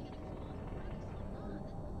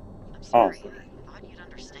 I'm sorry. I thought you'd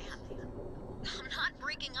understand. I'm not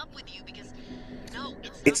breaking up with you because, no,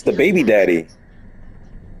 It's the baby daddy.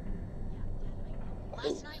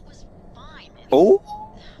 Last night was fine. Oh?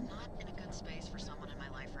 I'm not in a good space for someone in my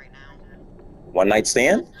life right now. One night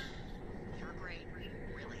stand? You're great,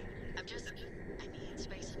 really. I need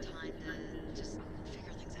space and time to just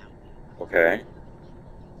figure things out. Okay.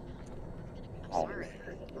 I'm Oh, sorry. man.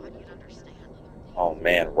 I thought you'd understand. Oh,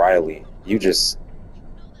 man. Riley. You just... You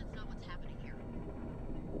know that's not what's happening here.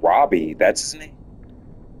 Robbie. That's his name?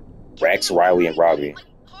 Rex, Riley, and Robbie. My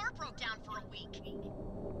car broke down for a week.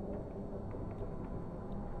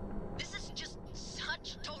 This is just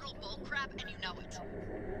such total bullcrap, and you know it.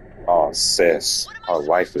 Oh, sis. Our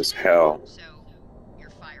life is hell. So, you're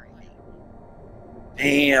firing me.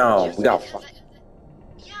 Damn. We got...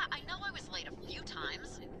 Yeah, I know I was late a few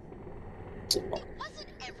times.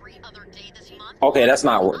 Okay, that's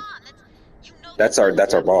not. That's our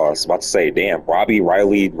boss. About to say, damn, Robbie,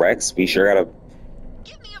 Riley, Rex. We sure got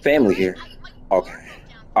a family here. Okay,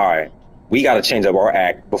 all right. We gotta change up our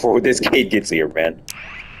act before this kid gets here, man.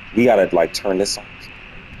 We gotta like turn this on.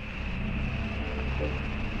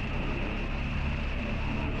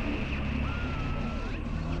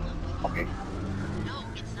 Okay.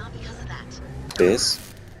 This.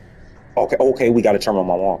 Okay, we gotta turn my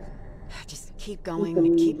mom off. Just keep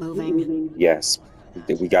going, keep moving. Yes,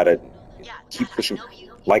 we gotta keep pushing,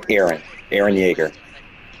 like Aaron Yeager.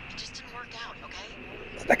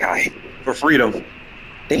 That guy for freedom.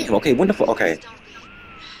 Damn. Okay, wonderful. Okay.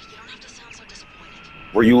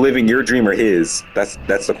 Were you living your dream or his? That's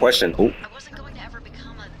the question. Oh.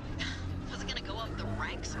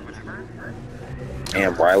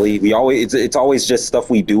 Damn, Riley. It's always just stuff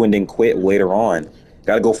we do and then quit later on.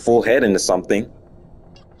 Gotta go full head into something.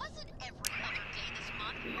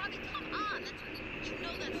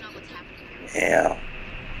 Damn.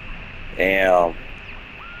 Damn.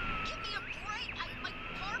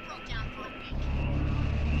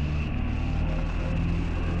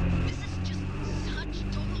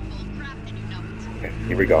 Okay,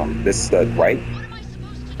 here we go. This is the right.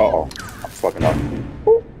 Uh-oh. I'm fucking up.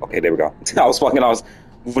 Ooh. Okay, there we go. I was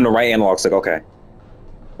moving the right analog stick. Okay.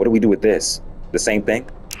 What do we do with this? The same thing?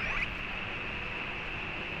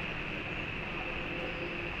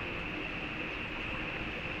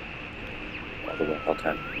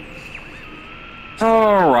 Okay.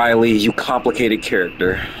 Oh, Riley, you complicated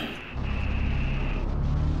character.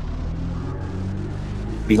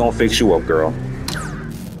 We gonna fix you up, girl.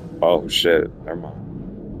 Oh shit, never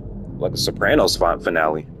mind. Like a Sopranos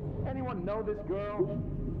finale. Anyone know this girl?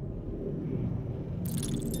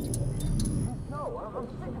 No, I'm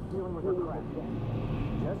sick of dealing with her crap.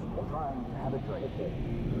 Just trying to have a drink.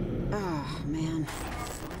 Oh, man.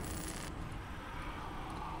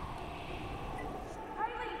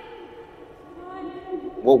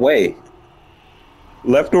 What way?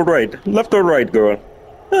 Left or right? Left or right, girl?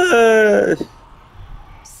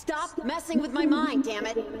 Stop messing with my mind, damn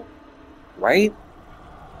it. Right?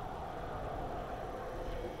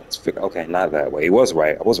 Let's figure. Okay, not that way. It was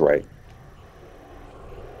right. I was right.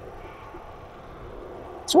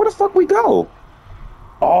 So where the fuck we go?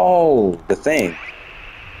 Oh, the thing.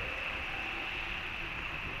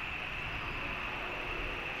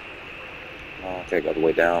 Okay, got the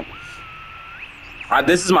way down.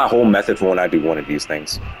 This is my whole method for when I do one of these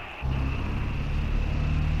things.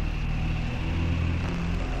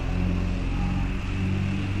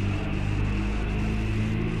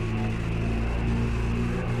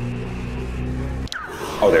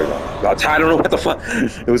 Oh, there we go. I don't know what the fuck.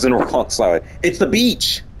 It was in the wrong slide. It's the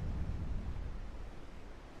beach.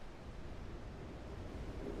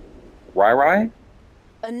 Rai?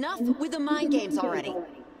 Enough with the mind games already.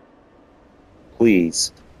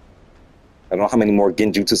 Please. I don't know how many more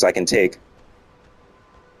genjutsus I can take.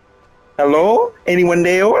 Hello? Anyone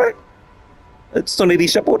there? It's Sonny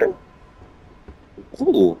Shepherd.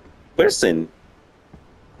 Ooh, person.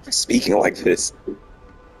 Speaking like this.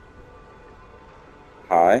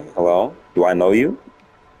 Hi, hello. Do I know you?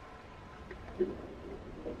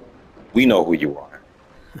 We know who you are.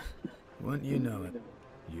 Wouldn't you know it?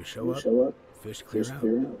 You show up, fish clear out.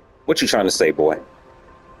 What you trying to say, boy?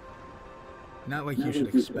 Not like you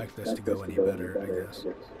should expect us to go any better, I guess.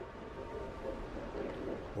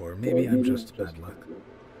 Or maybe I'm just bad luck.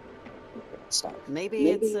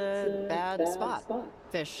 Maybe it's a bad spot.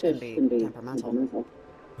 Fish can be temperamental.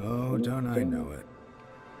 Oh, don't I know it.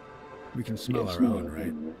 We can smell our own,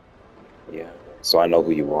 right? Yeah, so I know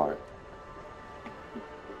who you are.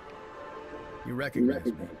 You recognize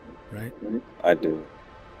me, right? I do.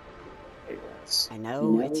 Hey, I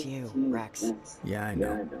know it's you, Rex. Yeah, I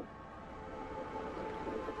know.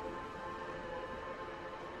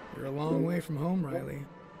 You're a long way from home, Riley.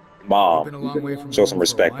 Mom, been a long way from show some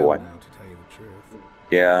respect, boy. Now, to tell you the truth.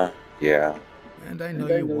 Yeah. And I know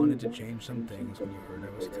you wanted to change some things when you heard I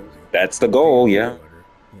was coming. That's the goal, yeah.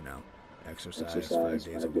 You know, exercise 5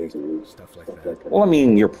 days a week, stuff like that. Well, I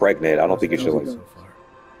mean, you're pregnant. I don't think you should. So far?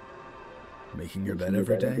 Making your bed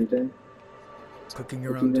every day? Cooking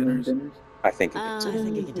your own dinners? I think I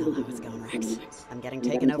think you can tell how it's going, Rex. I'm getting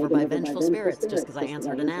taken over by vengeful spirits just because I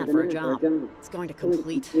answered an ad for a job. It's going to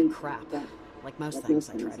complete crap, like most things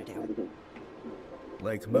I try to do.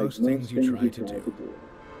 Like most things you try to do.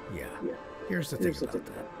 Yeah. Here's the thing about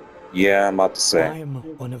that. Yeah, I'm about to say. I'm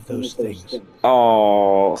one of those things.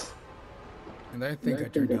 Oh. And I think I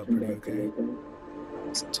turned out pretty okay.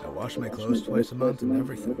 I wash my clothes twice a month and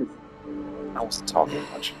everything. I wasn't talking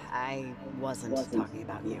much. I wasn't talking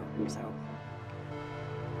about you, so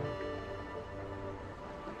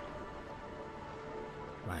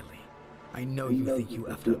I know you think you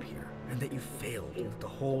effed up here, and that you failed, and that the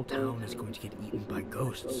whole town is going to get eaten by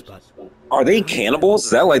ghosts, but... Are they cannibals?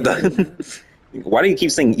 Is that like the... Why do you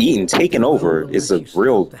keep saying eaten? Taking over is a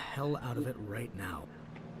real... the hell out of it right now.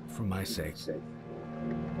 For my sake.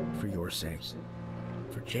 For your sake.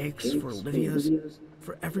 For Jake's, for Olivia's,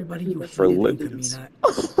 for everybody you hated in Kamina,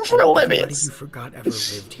 for Olivia's. You forgot ever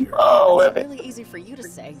lived here. Oh, It's really easy for you to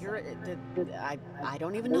say. I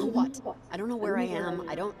don't even know what. I don't know where I am.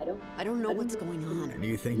 I don't know what's going on. And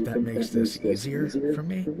you think that makes this easier for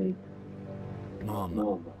me?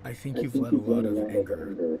 Mom, I think you've let a lot of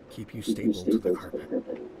anger keep you stapled to the carpet.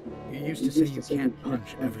 You used to say you can't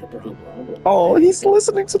punch every problem. Oh, he's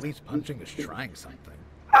listening to... At least punching is trying something.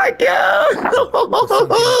 I guess.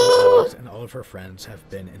 Alex and all of her friends have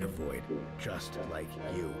been in a void, just like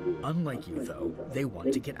you. Unlike you, though, they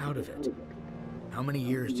want to get out of it. How many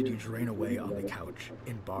years did you drain away on the couch,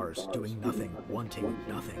 in bars, doing nothing,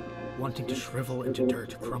 wanting to shrivel into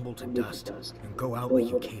dirt, crumble to dust, and go out like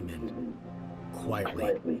you came in?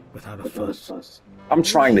 Quietly, without a fuss. I'm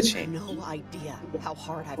trying to change. No idea how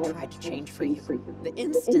hard I've tried to change for you. The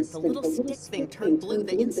instant the little stick thing turned blue,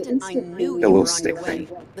 the instant I knew you were on your way,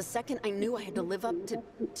 the second I knew I had to live up to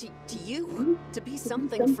you, to be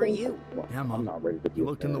something for you. Yeah, Mom. You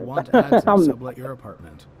looked in the want ads and sublet your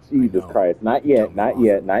apartment. Jesus Christ! Not yet. Not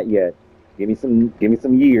yet. Not yet. Give me some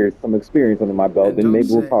years, some experience under my belt, then maybe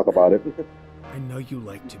we'll talk about it. I know you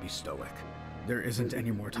like to be stoic. There isn't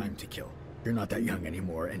any more time to kill. You're not that young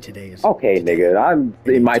anymore, and today is... Okay, nigga, I'm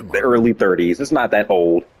in my early 30s. It's not that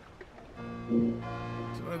old.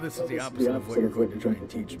 So this is the opposite of what you're going to try and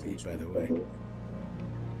teach me, by the way.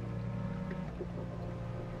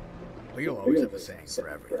 Well, you'll always have a saying for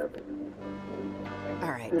everything.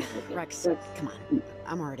 Alright, Rex, come on.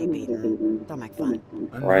 I'm already beaten. Don't make fun.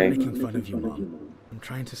 I'm not making fun of you, Mom. I'm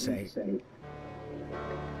trying to say...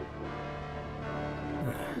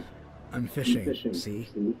 I'm fishing, see?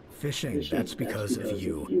 Fishing, that's because of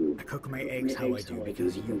you. I cook my eggs how I do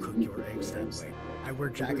because you cook your eggs that way. I wear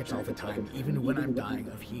jackets all the time, even when I'm dying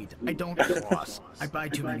of heat. I don't floss. I buy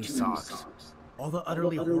too many socks. All the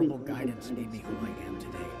utterly horrible guidance made me who I am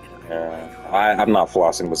today. I'm not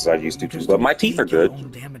flossing as I used to, but my teeth are good. Your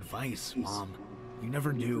own damn advice, Mom. You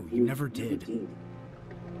never knew. You never did.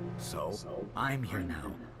 So, I'm here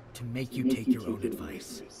now to make you take your own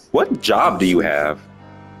advice. What job do you have?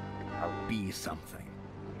 Be something.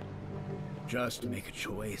 Just make a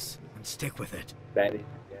choice and stick with it. That is,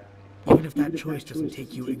 even if that choice doesn't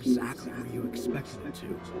take you exactly where you expected it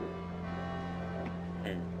to.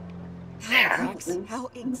 Rex, how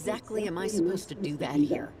exactly am I supposed to do that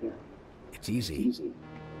here? It's easy.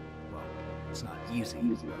 Well, it's not easy,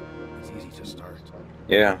 but it's easy to start.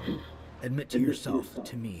 Yeah. Admit to yourself,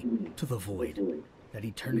 to me, to the void, that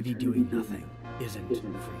eternity doing nothing isn't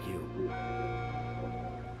for you.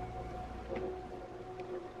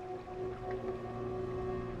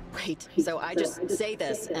 Wait, so I just say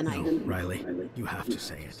this and No, Riley, you have to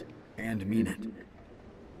say it. And mean it.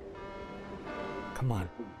 Come on.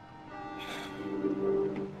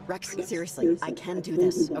 Rex, seriously, I can do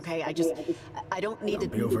this, okay? I don't need to...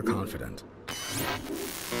 Don't be overconfident.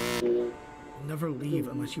 You'll never leave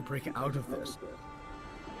unless you break out of this.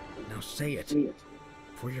 Now say it.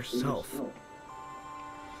 For yourself.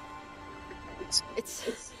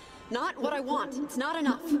 It's not what I want. It's not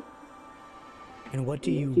enough. And what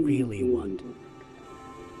do you really want?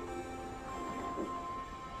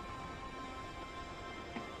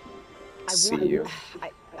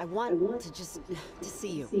 I want to just to see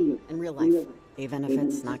you in real life, even if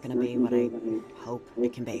it's not going to be what I hope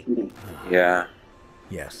it can be. Yeah.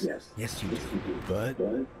 Yes. Yes, you do. But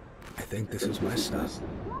I think this is my stuff.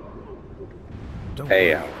 Don't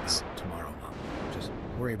worry about tomorrow, Mom. Just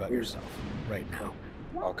worry about yourself right now.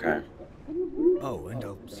 Okay. Oh, and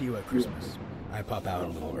I'll see you at Christmas. I pop out a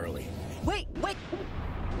little early. Wait!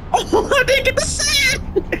 Oh, I didn't get to see it!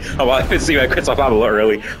 Oh, well, I didn't see you at Christmas. I pop a little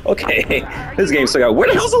early. Okay. This game still got... Where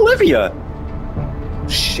the hell's Olivia?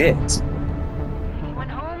 Shit. Anyone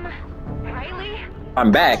home? Riley? I'm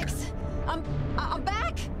back. Alex, I'm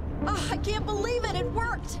back! Oh, I can't believe it! It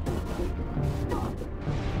worked!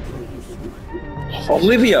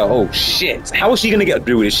 Olivia! Oh, shit. How is she gonna get...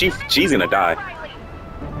 Dude, she's gonna die.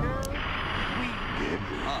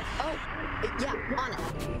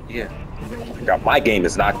 Yeah. God, my game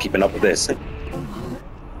is not keeping up with this.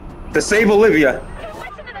 To save Olivia.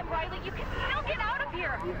 Listen to them, Riley. You can still get out of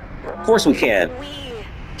here. Of course we can. We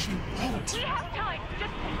have time.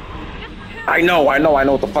 Just I know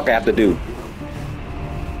what the fuck I have to do.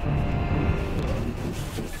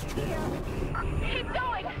 keep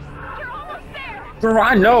going. You're almost there. Girl,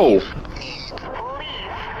 I know.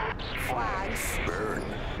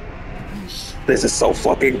 This is so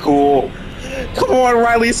fucking cool. Come on,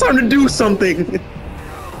 Riley, it's time to do something.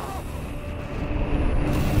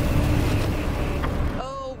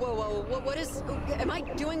 Oh, whoa. What is... Am I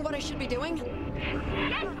doing what I should be doing?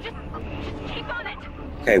 Yes, just keep on it.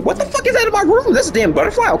 Okay, what the fuck is that in my room? That's a damn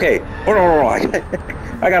butterfly? Okay, hold on.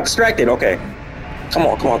 I got distracted, okay. Come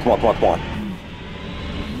on.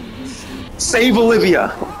 Save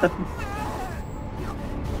Olivia.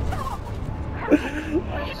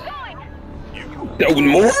 Oh,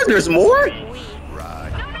 more? There's more?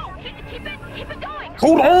 No, keep it going.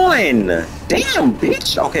 Hold on. Damn,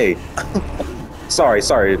 bitch. Okay.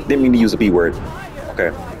 Sorry. Didn't mean to use a B word.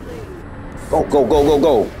 Okay.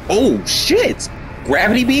 Go. Oh, shit.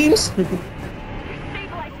 Gravity beams?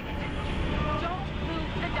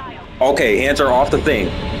 Okay, hands are off the thing.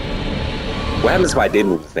 What happens if I did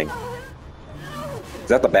move the thing? Is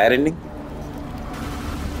that the bad ending?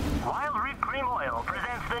 Wild Reef Cream Oil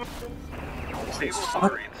presents the...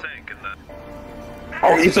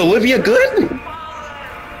 Oh, is Olivia good?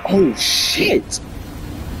 Oh, shit.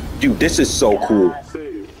 Dude, this is so cool.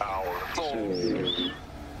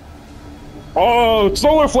 Oh,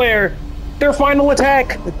 solar flare! Their final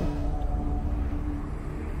attack!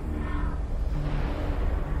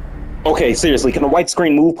 Okay, seriously, can the white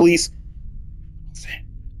screen move, please?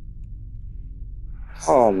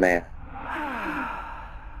 Oh, man.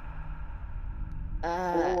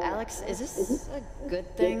 Alex, is this a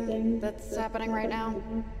good thing that's happening right now?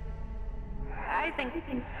 I think,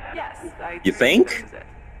 yes. You think?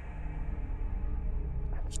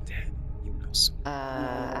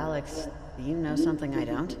 Alex, you know something I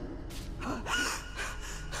don't?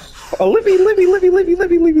 Oh, Libby.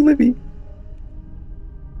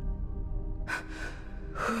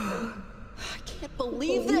 I can't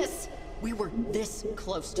believe this! We were this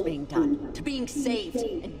close to being done, to being saved,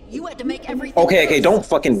 and you had to make everything Okay, don't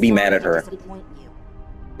fucking be mad at her.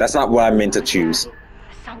 That's not what I meant to choose.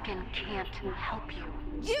 Sunken can't help you.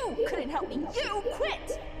 You couldn't help me. You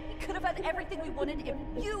quit. We could have had everything we wanted if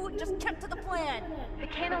you just kept to the plan. The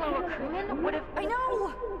Canaloa crewmen would have... I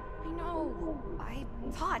know. I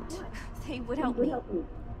thought they would help me.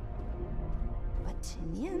 But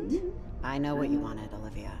in the end... I know what you wanted,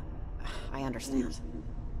 Olivia. I understand.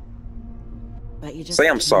 But you just Say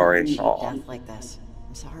I'm can't sorry. cheat Aw. death like this.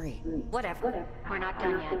 I'm sorry. Whatever. We're not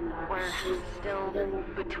done yet. We're still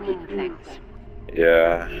between things.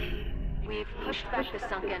 Yeah. We've pushed back the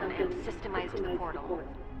Sunken and systemized the portal.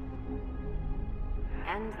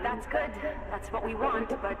 And that's good. That's what we want,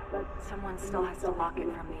 but someone still has to lock it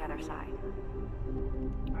from the other side.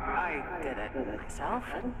 I did it myself,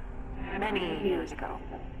 many years ago.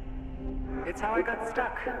 It's how I got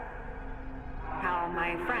stuck. How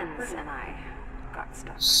my friends and I got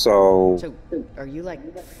stuck. So, are you like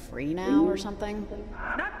free now or something?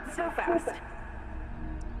 Not so fast.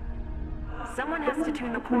 Someone has to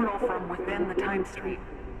tune the portal from within the time stream.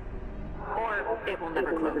 Or it will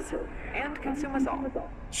never close. And consume us all.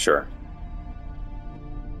 sure.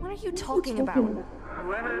 What are you talking about?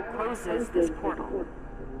 Whoever closes this portal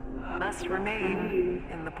must remain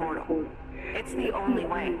in the portal. It's the only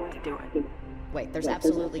way to do it. Wait, there's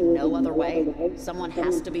absolutely no other way? Someone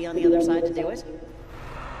has to be on the other side to do it?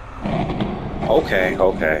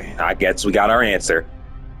 Okay. I guess we got our answer.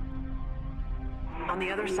 On the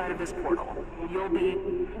other side of this portal, you'll be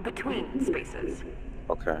between spaces.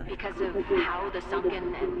 Okay. Because of how the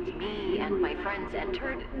Sunken and me and my friends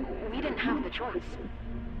entered, we didn't have the choice.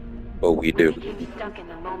 But we do. We became stuck in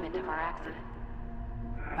the moment of our accident.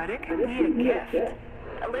 But it can be a gift.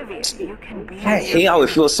 Olivia, you can be... I hate how it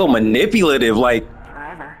feels so manipulative, like...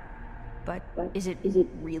 Forever. But is it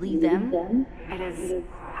really them? It is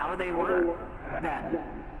how they were then.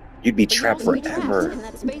 You'd be But trapped you'll also be forever. trapped in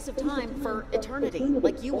that space of time for eternity,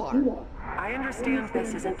 like you are. I understand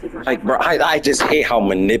this isn't for Like, bro, I just hate how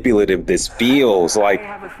manipulative this feels. Like, I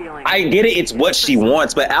have a feeling. I get it, it's what she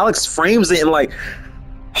wants, but Alex frames it in like...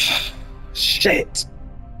 Shit.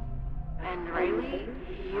 And Riley,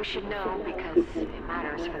 you should know because it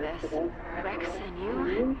matters for this. Rex and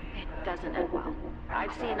you, it doesn't end well.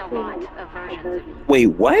 I've seen a lot of versions of you. Wait,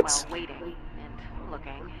 what? While waiting and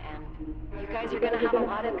looking, and you guys are gonna have a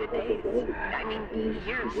lot of good days. I mean,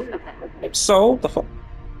 years of them. So, the fuck?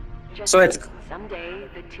 Just So that's... someday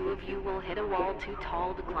the two of you will hit a wall too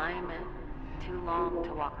tall to climb and too long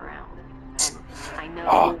to walk around. And I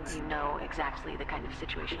know you know exactly the kind of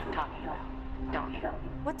situation I'm talking about, don't you?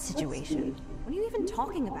 What situation? What are you even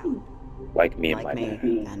talking about? Like me and Like my me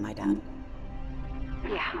dad. and my dad.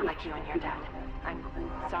 Yeah, like you and your dad. I'm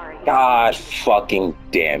sorry. God fucking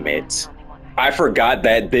damn it. I forgot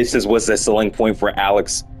that this was the selling point for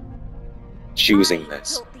Alex choosing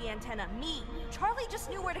this. Built the antenna, me. just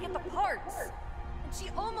knew where to get the parts. And she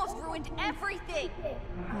almost ruined everything.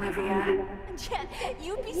 Olivia. And yet,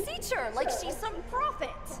 you beseech her like she's some prophet.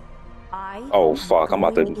 Oh fuck, I'm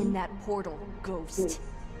about to. In that portal, ghost.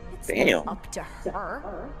 It's Damn. not up to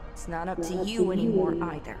her. It's not up to you anymore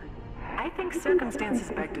either. I think circumstances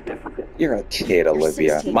beg to differ. You're a kid,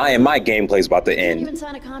 Olivia. My gameplay's about to You didn't end. even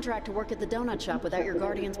sign a contract to work at the donut shop without your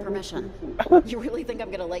guardian's permission. You really think I'm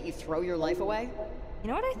gonna let you throw your life away? You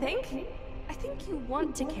know what I think? I think you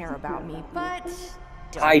want to care about me, but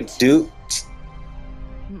don't. I do.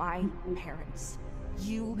 My parents.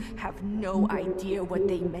 You have no idea what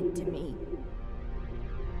they meant to me.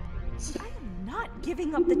 I am not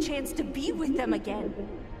giving up the chance to be with them again.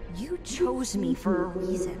 You chose me for a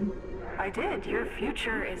reason. I did. Your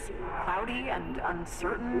future is cloudy and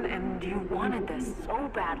uncertain, and you wanted this so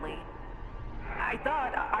badly. I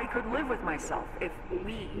thought I could live with myself if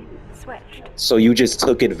we switched. So you just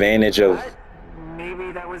took advantage of. But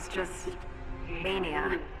maybe that was just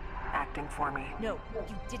mania acting for me. No,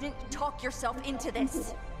 you didn't talk yourself into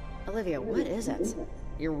this. Olivia, what is it?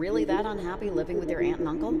 You're really that unhappy living with your aunt and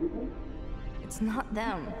uncle? It's not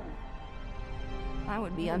them. I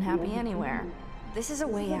would be unhappy anywhere. This is a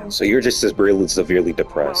way out. So you're just really severely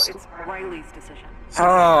depressed. Well, it's Riley's decision.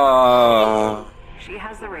 Ah. She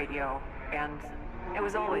has the radio, and it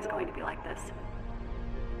was always going to be like this.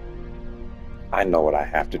 I know what I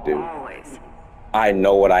have to do. Always. I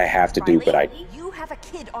know what I have to do, but I. You have a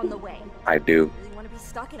kid on the way. I do. You really want to be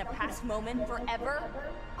stuck in a past moment forever?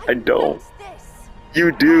 I don't. This.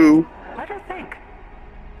 You do. Let her think.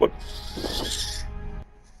 What?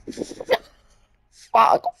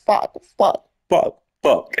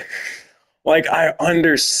 Fuck. Like, I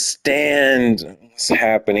understand what's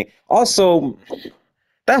happening. Also,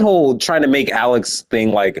 that whole trying to make Alex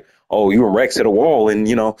thing like, oh, you and Rex hit a wall and,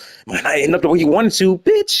 you know, might not end up the way you wanted to.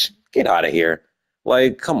 Bitch, get out of here.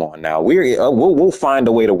 Like, come on now. We'll find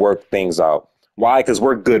a way to work things out. Why? Because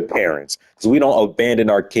we're good parents. Because we don't abandon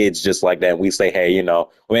our kids just like that. We say, hey, you know,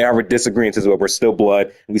 we have our disagreements, but we're still blood.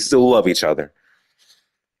 And we still love each other.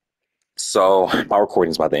 So my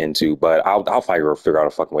recording's about to end too, but I'll figure out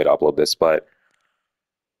a fucking way to upload this. But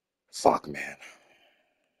fuck, man.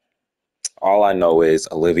 All I know is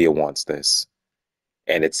Olivia wants this,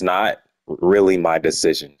 and it's not really my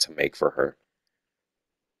decision to make for her.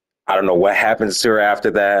 I don't know what happens to her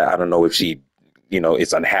after that. I don't know if she, you know,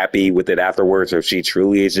 is unhappy with it afterwards, or if she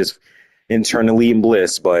truly is just internally in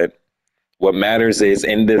bliss. But what matters is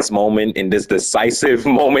in this moment, in this decisive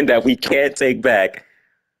moment that we can't take back,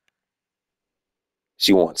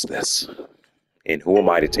 she wants this. And who am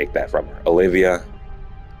I to take that from her? Olivia?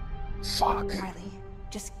 Fuck. Riley,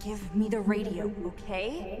 just give me the radio,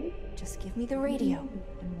 okay? Just give me the radio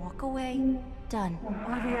and walk away. Done.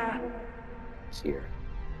 Olivia. Here.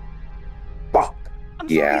 Fuck. I'm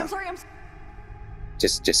yeah. sorry.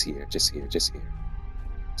 Just here.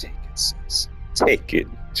 Take it, sis. Take it,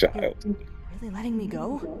 child. You're really letting me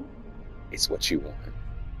go? It's what you want.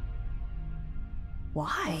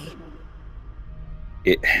 Why?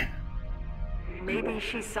 Maybe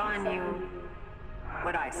she saw in you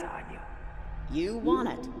what I saw in you. You want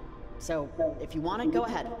it. So, if you want it, go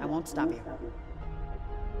ahead. I won't stop you.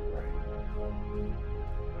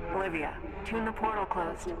 Olivia, tune the portal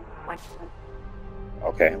closed.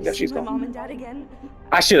 Okay, yeah, she's my gone. Mom and Dad again?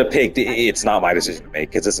 I should have picked it's not my decision to make,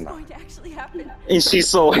 because it's not. Going to actually happen. And she's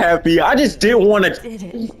so happy. I just didn't want to. Did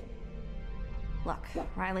it? Look,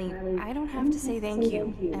 Riley, I don't have to say thank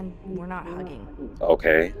you, and we're not hugging.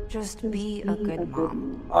 Okay. Just be a good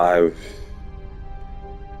mom.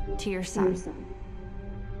 To your son.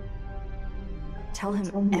 Tell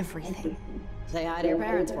him everything. Say hi to your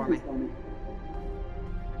parents for me.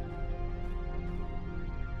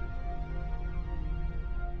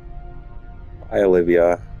 Hi,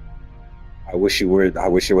 Olivia. I wish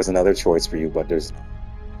there was another choice for you, but there's not.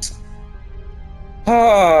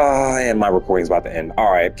 And my recording's about to end.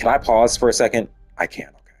 All right, can I pause for a second? I can.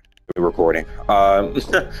 Okay, we're recording.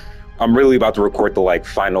 I'm really about to record the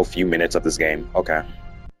final few minutes of this game. Okay.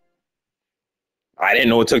 I didn't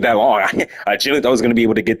know it took that long. I genuinely thought I was gonna be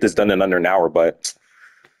able to get this done in under an hour, but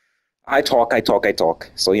I talk.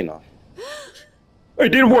 So you know, it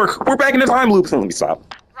didn't work. We're back in the time loop. Let me stop.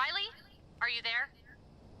 Riley, are you there?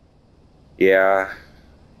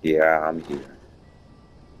 Yeah, I'm here.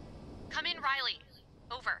 Come in, Riley.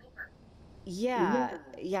 Over. Yeah,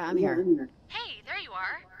 I'm here. Hey, there you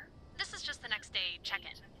are. This is just the next day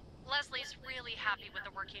check-in. Leslie's really happy with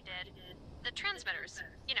the work you did. The transmitters,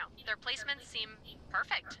 you know, their placements seem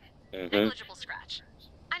perfect. Negligible scratch.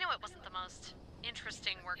 I know it wasn't the most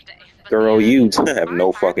interesting workday. Girl, you have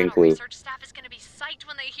no fucking clue. Research staff is going to be psyched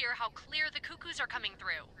when they hear how clear the cuckoos are coming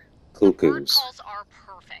through. Cuckoos. The bird calls are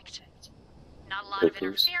perfect. Not a lot of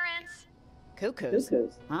interference. Cuckoos?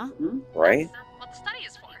 Huh? Right? That's what the study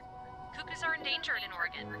is for. Cuckoos are endangered in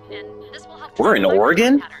Oregon, and this will help. We're in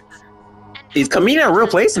Oregon? Is Kamina a real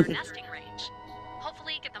place? Nesting range.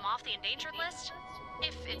 Hopefully get them off the endangered list,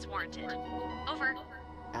 if it's warranted. Over.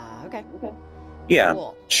 Okay.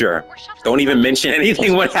 Yeah, sure. Don't even mention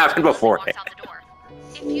anything what happened before. If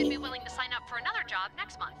you'd be willing to sign up for another job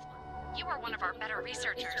next month. You are one of our better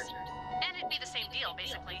researchers. And it'd be the same deal,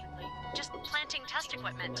 basically. Just planting test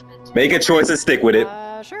equipment. Make a choice and stick with it.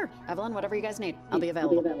 Sure. Evelyn, whatever you guys need. I'll be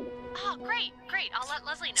available. Oh, great. I'll let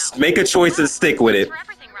Leslie know. Make a choice and stick with it. For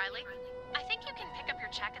everything, Riley. I think you can pick up your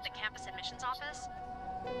check at the campus admissions office.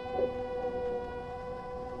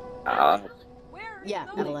 Yeah,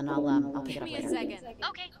 Evelyn, I'll pick it up later. Give me a second.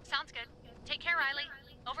 Okay, sounds good. Take care, Riley.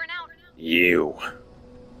 Over and out. You.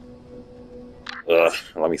 Ugh,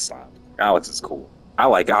 let me stop. Alex is cool. I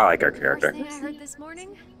like her character. First thing I heard this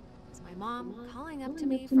morning was my mom calling up to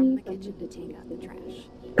me from the kitchen to take out the trash.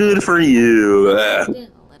 Good for you. A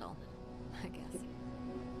little, I guess.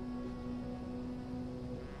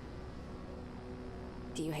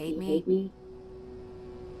 Do you hate me?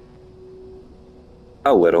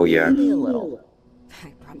 A little, yeah. A little.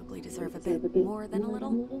 I probably deserve a bit more than a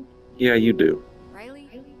little. Yeah, you do.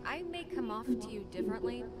 Riley, I may come off to you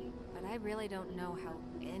differently, but I really don't know how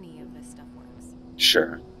any of this stuff works.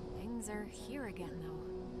 Sure. Things are here again,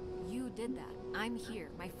 though. You did that. I'm here.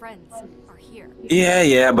 My friends are here.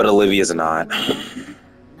 Yeah, but Olivia's not.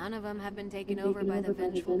 None of them have been taken over by the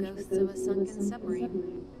vengeful ghosts of a sunken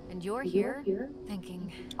submarine. And you're here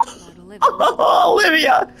thinking about Olivia.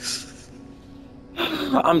 Olivia!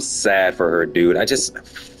 I'm sad for her, dude.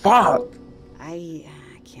 Fuck. I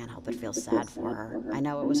can't help but feel sad for her. I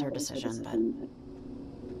know it was her decision, but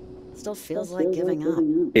it still feels like giving up.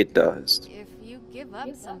 It does. If you give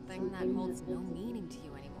up something that holds no meaning to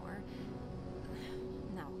you anymore...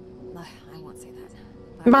 No, I won't say that.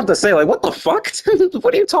 But I'm about to say, like, what the fuck?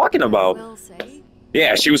 What are you talking about? I will say...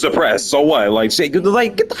 Yeah, she was depressed. So what? Like, get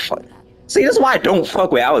the fuck... See, that's why I don't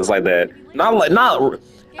fuck with Alex like that.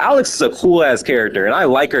 Alex is a cool-ass character, and I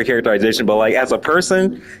like her characterization, but, like, as a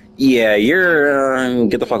person, yeah, you're...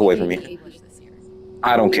 get the fuck away from me.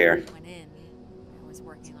 I don't care.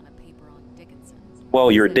 Well,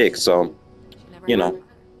 you're a dick, so, you know,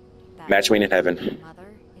 match made in heaven.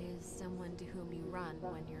 Mother is someone to whom you run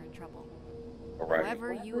when you're in trouble. Right.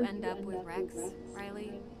 Whoever you end up with, Rex,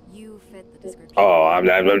 Riley, you fit the description. Oh,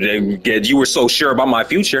 you were so sure about my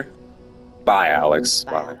future. Bye, Alex.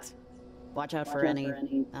 Bye. Watch out for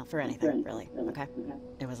anything, really, okay?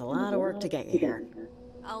 It was a lot of work to get you here.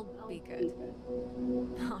 I'll be good.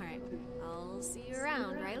 Alright, I'll see you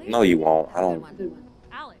around, Riley. No, you won't. I don't...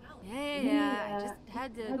 Alex. Yeah, I just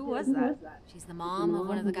had to... Who was that? She's the mom of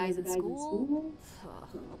one of the guys in school.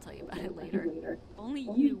 I'll tell you about it later. Only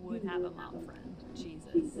you would have a mom friend.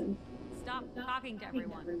 Jesus. Stop talking to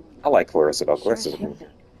everyone. I like Clarissa, though. Clarissa's cool.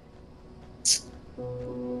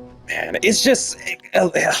 Man, it's just...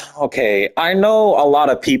 Okay, I know a lot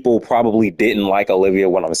of people probably didn't like Olivia.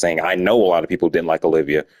 What I'm saying, I know a lot of people didn't like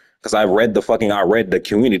Olivia. Because I read the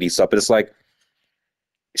community stuff, but it's like...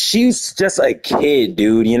 She's just a kid,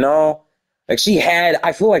 dude, you know? Like,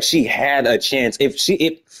 I feel like she had a chance. If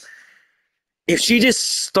she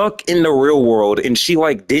just stuck in the real world and she,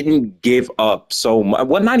 like, didn't give up so much,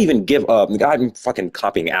 well, not even give up. I'm fucking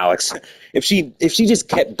copying Alex. If she just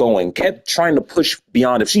kept going, kept trying to push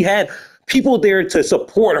beyond, if she had people there to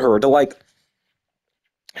support her, to, like,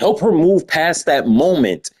 help her move past that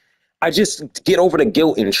moment, I just get over the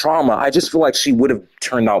guilt and trauma. I just feel like she would have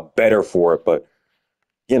turned out better for it, but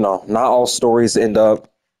you know, not all stories end up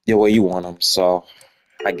the way you want them. So,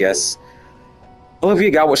 I guess Olivia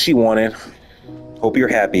got what she wanted. Hope you're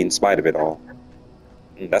happy in spite of it all.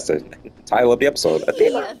 And that's the title of the episode.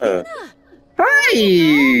 Athena.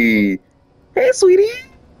 Hi. Hey, sweetie.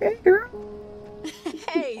 Hey, girl.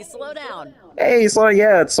 Hey, slow down. Hey, slow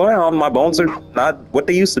down. My bones are not what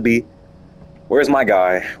they used to be. Where's my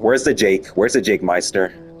guy? Where's the Jake? Where's the Jake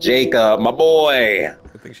Meister? Jacob, my boy.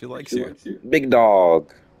 I think she likes you. Big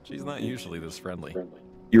dog. She's not usually this friendly.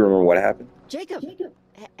 You remember what happened? Jacob.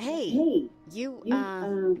 Hey, you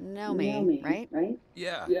know me, right?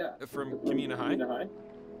 Yeah. From Kamina High?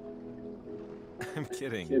 I'm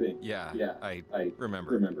kidding. Yeah, I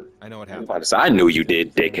remember. I know what happened. I knew you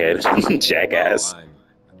did, dickhead. Jackass. I'm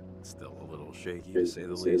still a little shaky, to say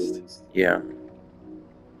the least. Yeah.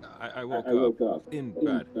 I woke up in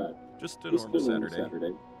bed. Just a normal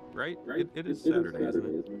Saturday. right? It is Saturday, isn't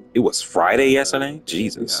it? It was Friday yesterday?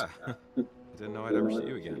 Jesus. Yeah. I didn't know I'd ever see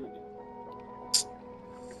you again.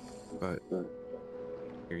 But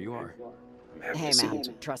here you are. Hey man,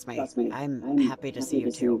 trust me, I'm happy to see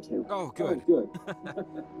you too. Oh, good.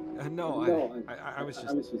 No, I was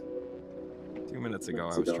just... 2 minutes ago,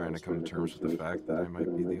 I was trying to come to terms with the fact that I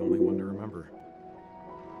might be the only one to remember.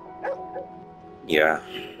 Yeah.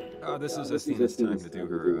 This is Athena's time to do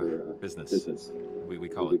her business. We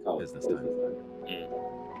call it business time.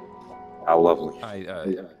 How lovely.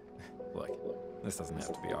 Look, this doesn't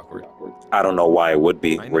have to be awkward. I don't know why it would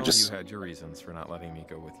be. I know We're just... you had your reasons for not letting me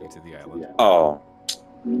go with you to the island. Oh.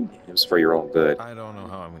 It was for your own good. I don't know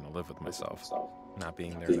how I'm going to live with myself, not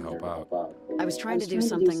being there to help out. I was trying to do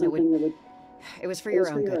something that would... It was for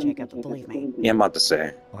your own good, Jacob, believe me. Yeah, I'm about to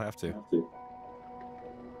say. I'll have to.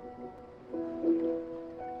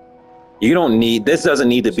 You don't need... This doesn't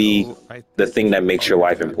need to be the thing that makes your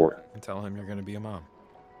life important. And tell him you're going to be a mom.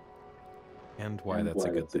 And why that's a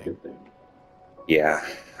good thing. Yeah,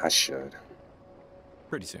 I should.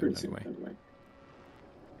 Pretty soon, anyway.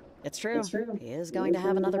 It's true. He is going to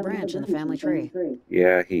have another branch in the family tree.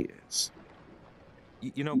 Yeah, he is.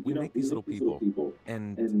 You know, we make these little people,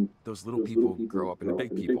 and those little people grow up into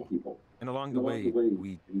big people. And along the way,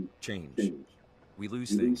 we change. We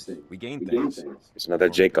lose things. We gain things. There's another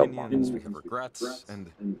Jacob. We have regrets,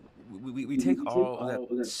 and we take all of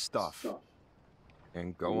that stuff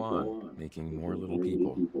and go on making more little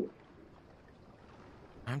people.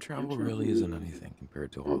 Time travel really isn't anything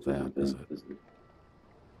compared to all that, is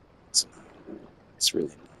it? It's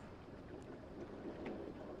really...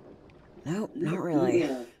 Nope, not really.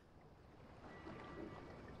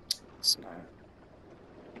 It's not.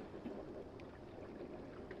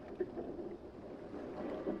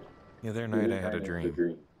 The other night I had a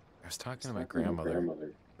dream. I was talking to my grandmother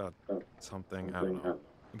about something, I don't know.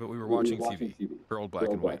 But we were watching TV, her old black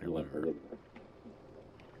and white in her living room.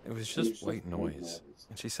 It was just white noise.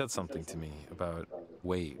 And she said something to me about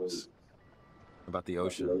waves. About the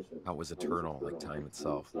ocean, how it was eternal, like time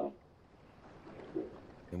itself.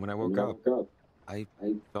 And when I woke up, I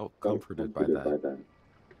felt comforted by that.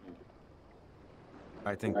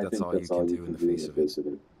 I think that's all you can do in the face of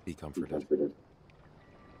it. Be comforted.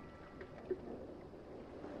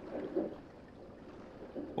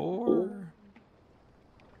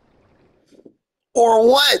 Or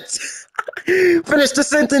what? Finish the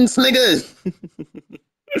sentence, nigga.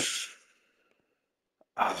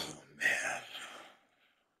 Oh, man.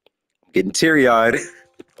 I'm getting teary-eyed.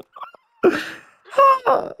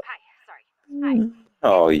 Hi, sorry. Hi.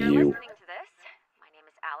 Oh, if you're you. listening to this, my name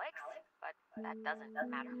is Alex, but that doesn't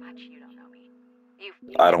matter much. You don't know me.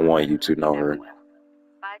 I don't want you to know her.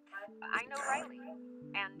 But I know Riley,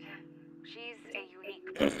 and she's a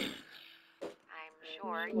unique person. I'm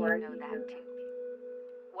sure you know that too.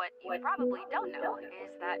 What you probably don't know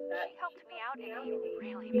is that she helped me out in a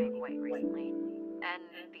really big way recently. And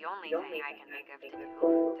the only thing I can think of to do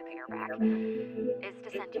to pay her back is to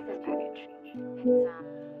send you this package.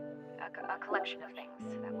 It's a collection of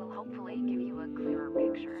things that will hopefully give you a clearer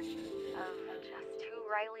picture of just who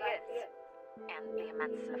Riley is and the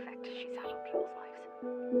immense effect she's had on people's lives.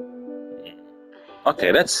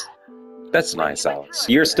 Okay, that's nice, Alex.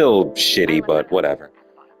 You're still shitty, but whatever.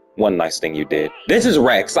 One nice thing you did. This is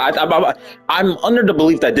Rex. I'm under the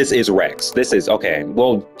belief that this is Rex. This is, okay,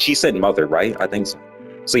 well, she said mother, right? I think so.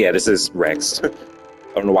 So yeah, this is Rex. I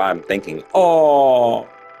don't know why I'm thinking, oh.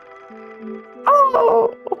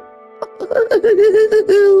 Oh.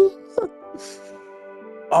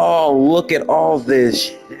 Oh, look at all this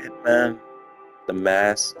shit, man. The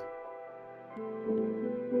mask.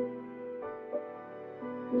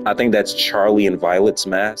 I think that's Charlie and Violet's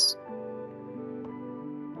mask.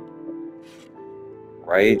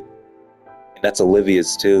 Right? And that's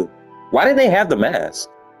Olivia's too. Why did they have the mask?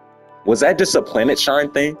 Was that just a Planet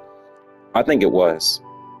Shine thing? I think it was.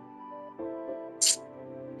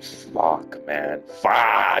 Fuck, man.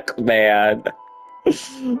 Fuck, man.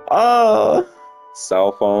 Oh.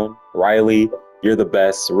 Cell phone. Riley, you're the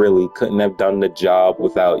best. Really, couldn't have done the job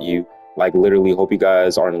without you. Like, literally, hope you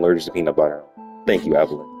guys aren't allergic to peanut butter. Thank you,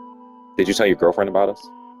 Evelyn. Did you tell your girlfriend about us?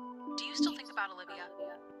 Do you still think about Olivia?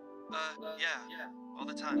 Yeah. All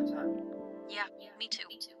the time. Yeah, me too.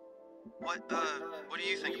 What do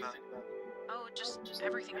you think about? Oh, just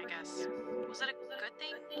everything, I guess. Was it a good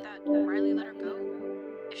thing that Riley let her go?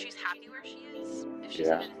 If she's happy where she is? If she's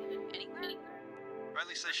even anywhere?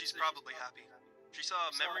 Riley says she's probably happy. She saw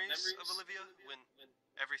memories of Olivia when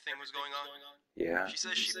everything was going on. Yeah. She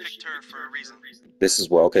says she picked her for a reason. This is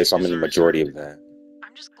well, okay, so I'm in the majority of that.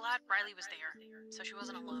 I'm just glad Riley was there, so she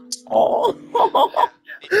wasn't alone. Oh.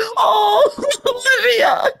 Oh,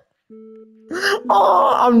 Olivia!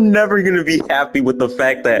 Oh, I'm never gonna be happy with the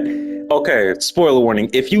fact that, okay, spoiler warning,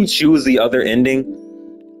 if you choose the other ending,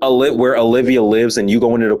 where Olivia lives and you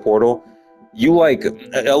go into the portal, you like,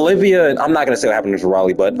 Olivia, I'm not gonna say what happened to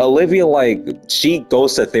Riley, but Olivia, like, she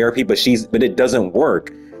goes to therapy, but it doesn't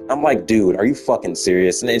work. I'm like, dude, are you fucking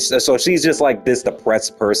serious? And so she's just like this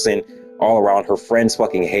depressed person all around. Her friends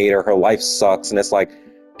fucking hate her. Her life sucks. And it's like,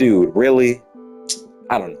 dude, really?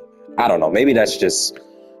 I don't know. I don't know. Maybe that's just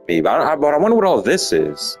me. But I wonder what all this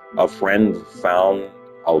is. A friend found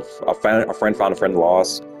a friend found a friend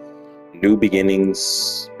lost. New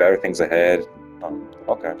beginnings, better things ahead.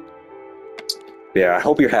 Okay. Yeah, I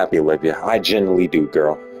hope you're happy, Olivia. I genuinely do,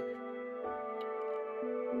 girl.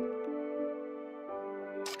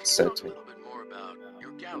 Tell me a little bit more about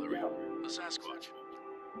your gallery, the Sasquatch.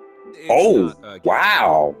 Oh,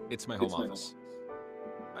 wow. It's my home office.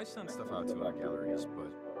 I send stuff out to other galleries,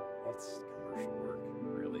 but it's commercial work,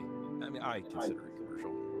 really. I mean, I consider it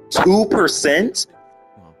commercial. 2%?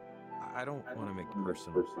 Well, I don't want to make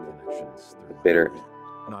personal connections through bitter.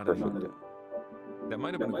 Not anymore. That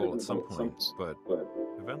might have been a goal at some point, but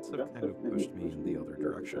events have kind of pushed me in the other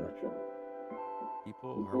direction.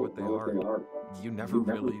 People are what they are. You never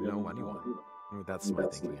really know anyone. I mean, that's my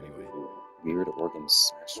thinking anyway. Weird organ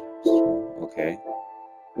smash. Okay.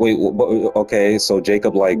 Wait, okay, so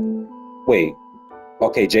Jacob, like, wait.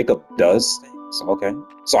 Okay, Jacob does things. Okay.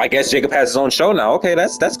 So I guess Jacob has his own show now. Okay,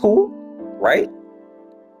 that's cool. Right?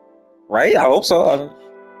 Right? I hope so.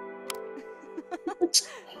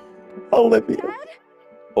 Olivia.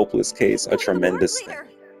 Hopeless case, a tremendous thing.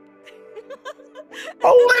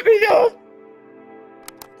 Olivia!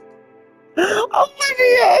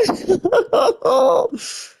 Olivia!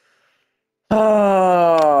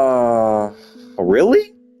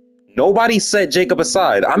 Really? Nobody set Jacob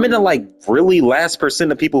aside. I'm in the like really last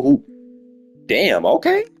percent of people who. Damn.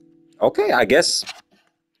 Okay. Okay. I guess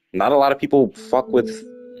not a lot of people fuck with.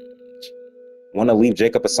 Want to leave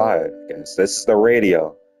Jacob aside. I guess this is the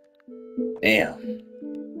radio. Damn.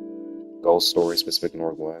 Ghost stories, Pacific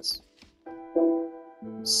Northwest.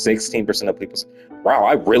 16% of people. Wow,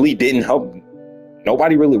 I really didn't help.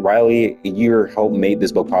 Nobody really, Riley, your help made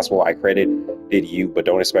this book possible. I credited you, but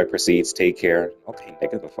don't expect proceeds. Take care. Okay,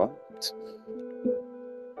 nigga, the fuck?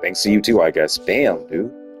 Thanks to you too, I guess. Damn,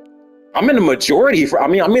 dude. I'm in the majority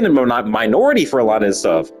I'm in the minority for a lot of this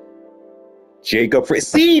stuff. Jacob,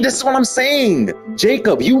 see, this is what I'm saying.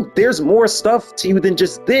 Jacob, there's more stuff to you than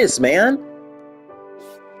just this, man.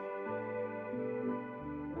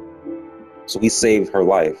 So we saved her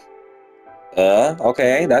life.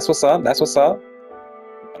 Okay, that's what's up. That's what's up.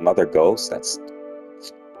 Another ghost. That's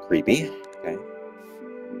creepy. Okay.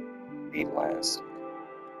 Read last.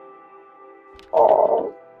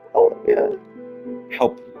 Oh, yeah.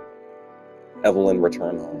 Help Evelyn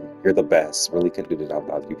return home. You're the best. Really couldn't do it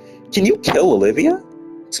without you. Can you kill Olivia?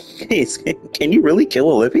 Can you really kill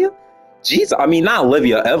Olivia? Jesus, I mean, not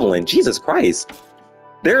Olivia, Evelyn. Jesus Christ.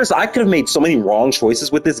 I could have made so many wrong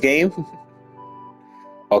choices with this game.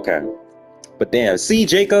 Okay. But damn, see,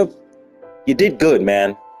 Jacob, you did good,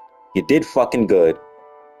 man. You did fucking good.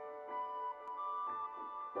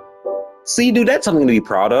 See, dude, that's something to be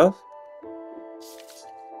proud of.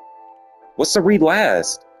 What's the read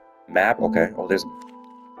last? Map? Okay. Oh, there's...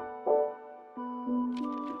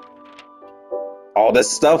 all the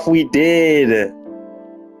stuff we did.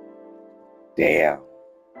 Damn.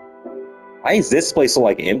 Why is this place so,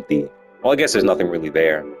 like, empty? Well, I guess there's nothing really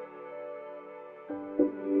there.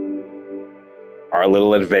 Our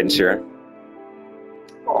little adventure.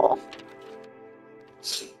 Oh.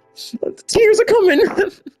 The tears are coming.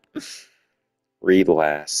 Read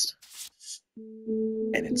last.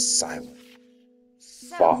 And it's silent.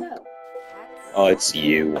 Fuck. Oh, it's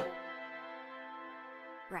you.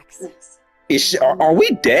 Rex. Are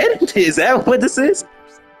we dead? Is that what this is?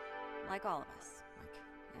 Like all of us. Like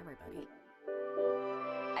everybody.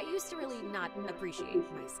 I used to really not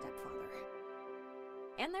appreciate my stepfather.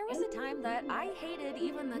 And there was a time that I hated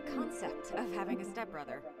even the concept of having a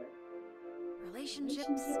stepbrother.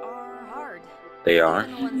 Relationships are hard. They are.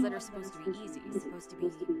 Even the ones that are supposed to be easy, supposed to be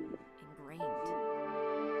ingrained.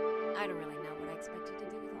 I don't really know what I expected to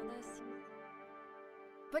do with all this.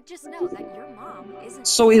 But just know that your mom isn't...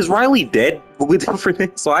 So is Riley dead?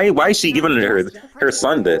 So why is she giving her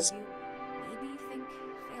son this? Maybe think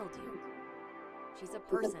failed you. She's a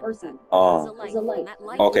person. Oh.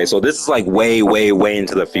 Okay, so this is like way, way, way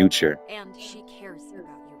into the future. And she cares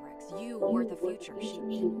about you, Rex. You were the future she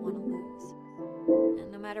didn't want to lose.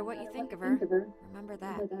 And no matter what you think of her, remember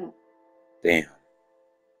that. Damn.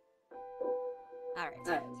 Alright,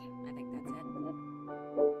 I think that's it.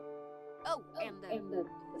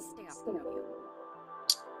 stay off the audio.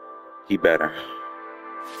 He better.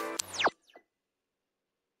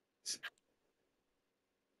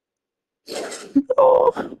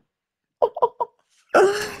 Oh.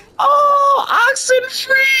 Oh,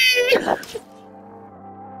 Oxenfree!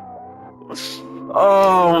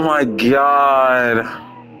 Oh my god.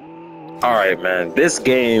 All right, man. This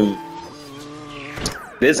game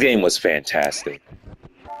was fantastic.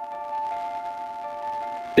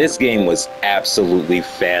 This game was absolutely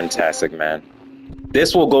fantastic, man.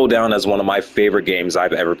 This will go down as one of my favorite games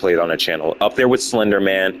I've ever played on a channel. Up there with Slender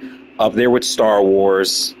Man, up there with Star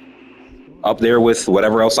Wars, up there with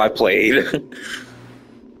whatever else I played.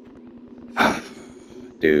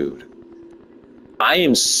 Dude, I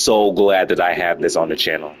am so glad that I have this on the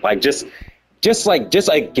channel. Like just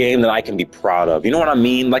a game that I can be proud of. You know what I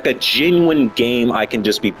mean? Like a genuine game I can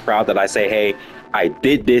just be proud that I say, hey, I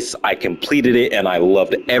did this, I completed it, and I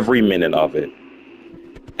loved every minute of it.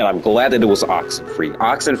 And I'm glad that it was Oxenfree.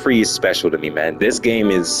 Oxenfree is special to me, man. This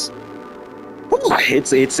game is,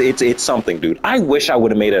 it's something, dude. I wish I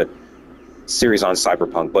would have made a series on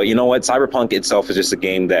Cyberpunk, but you know what? Cyberpunk itself is just a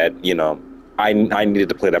game that, you know, I needed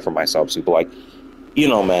to play that for myself. So, like, you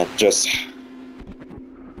know, man, just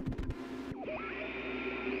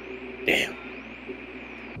damn.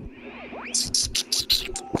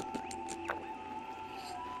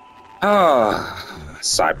 Ah,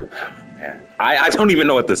 Cyberpunk, man. I don't even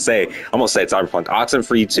know what to say. I'm gonna say Cyberpunk.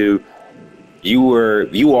 Oxenfree 2,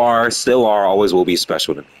 you are, still are, always will be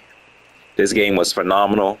special to me. This game was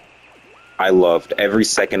phenomenal. I loved every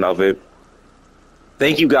second of it.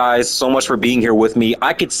 Thank you guys so much for being here with me.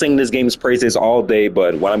 I could sing this game's praises all day,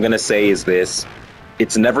 but what I'm gonna say is this.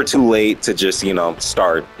 It's never too late to just, you know,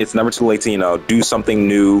 start. It's never too late to, you know, do something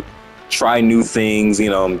new, try new things, you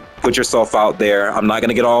know, put yourself out there. I'm not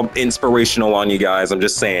gonna get all inspirational on you guys. I'm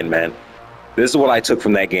just saying, man, this is what I took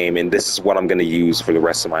from that game, and this is what I'm gonna use for the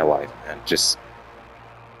rest of my life, man. Just,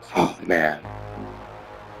 oh man,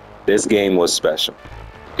 this game was special.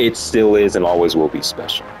 It still is and always will be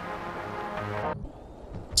special.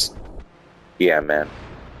 Yeah, man.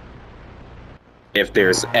 If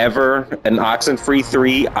there's ever an Oxenfree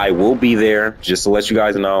 3, I will be there, just to let you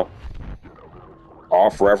guys know. All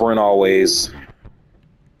forever and always.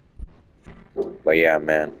 But yeah,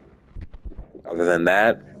 man. Other than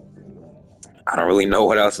that, I don't really know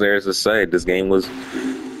what else there is to say. This game was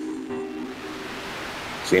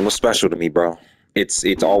special to me, bro.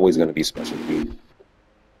 It's always gonna be special to me.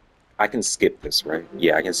 I can skip this, right?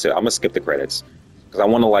 Yeah, I can. I'm gonna skip the credits because I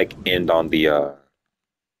want to like end on the.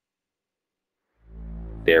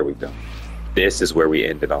 There we go. This is where we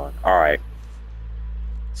ended on. All right.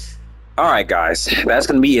 All right, guys. That's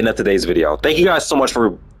gonna be the end of today's video. Thank you guys so much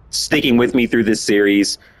for sticking with me through this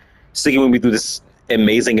series, sticking with me through this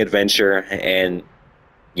amazing adventure, and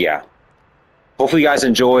yeah. Hopefully you guys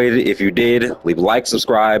enjoyed. If you did, leave a like,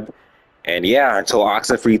 subscribe, and yeah, until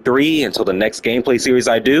Oxenfree 3, until the next gameplay series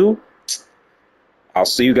I do, I'll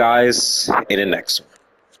see you guys in the next one.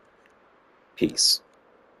 Peace.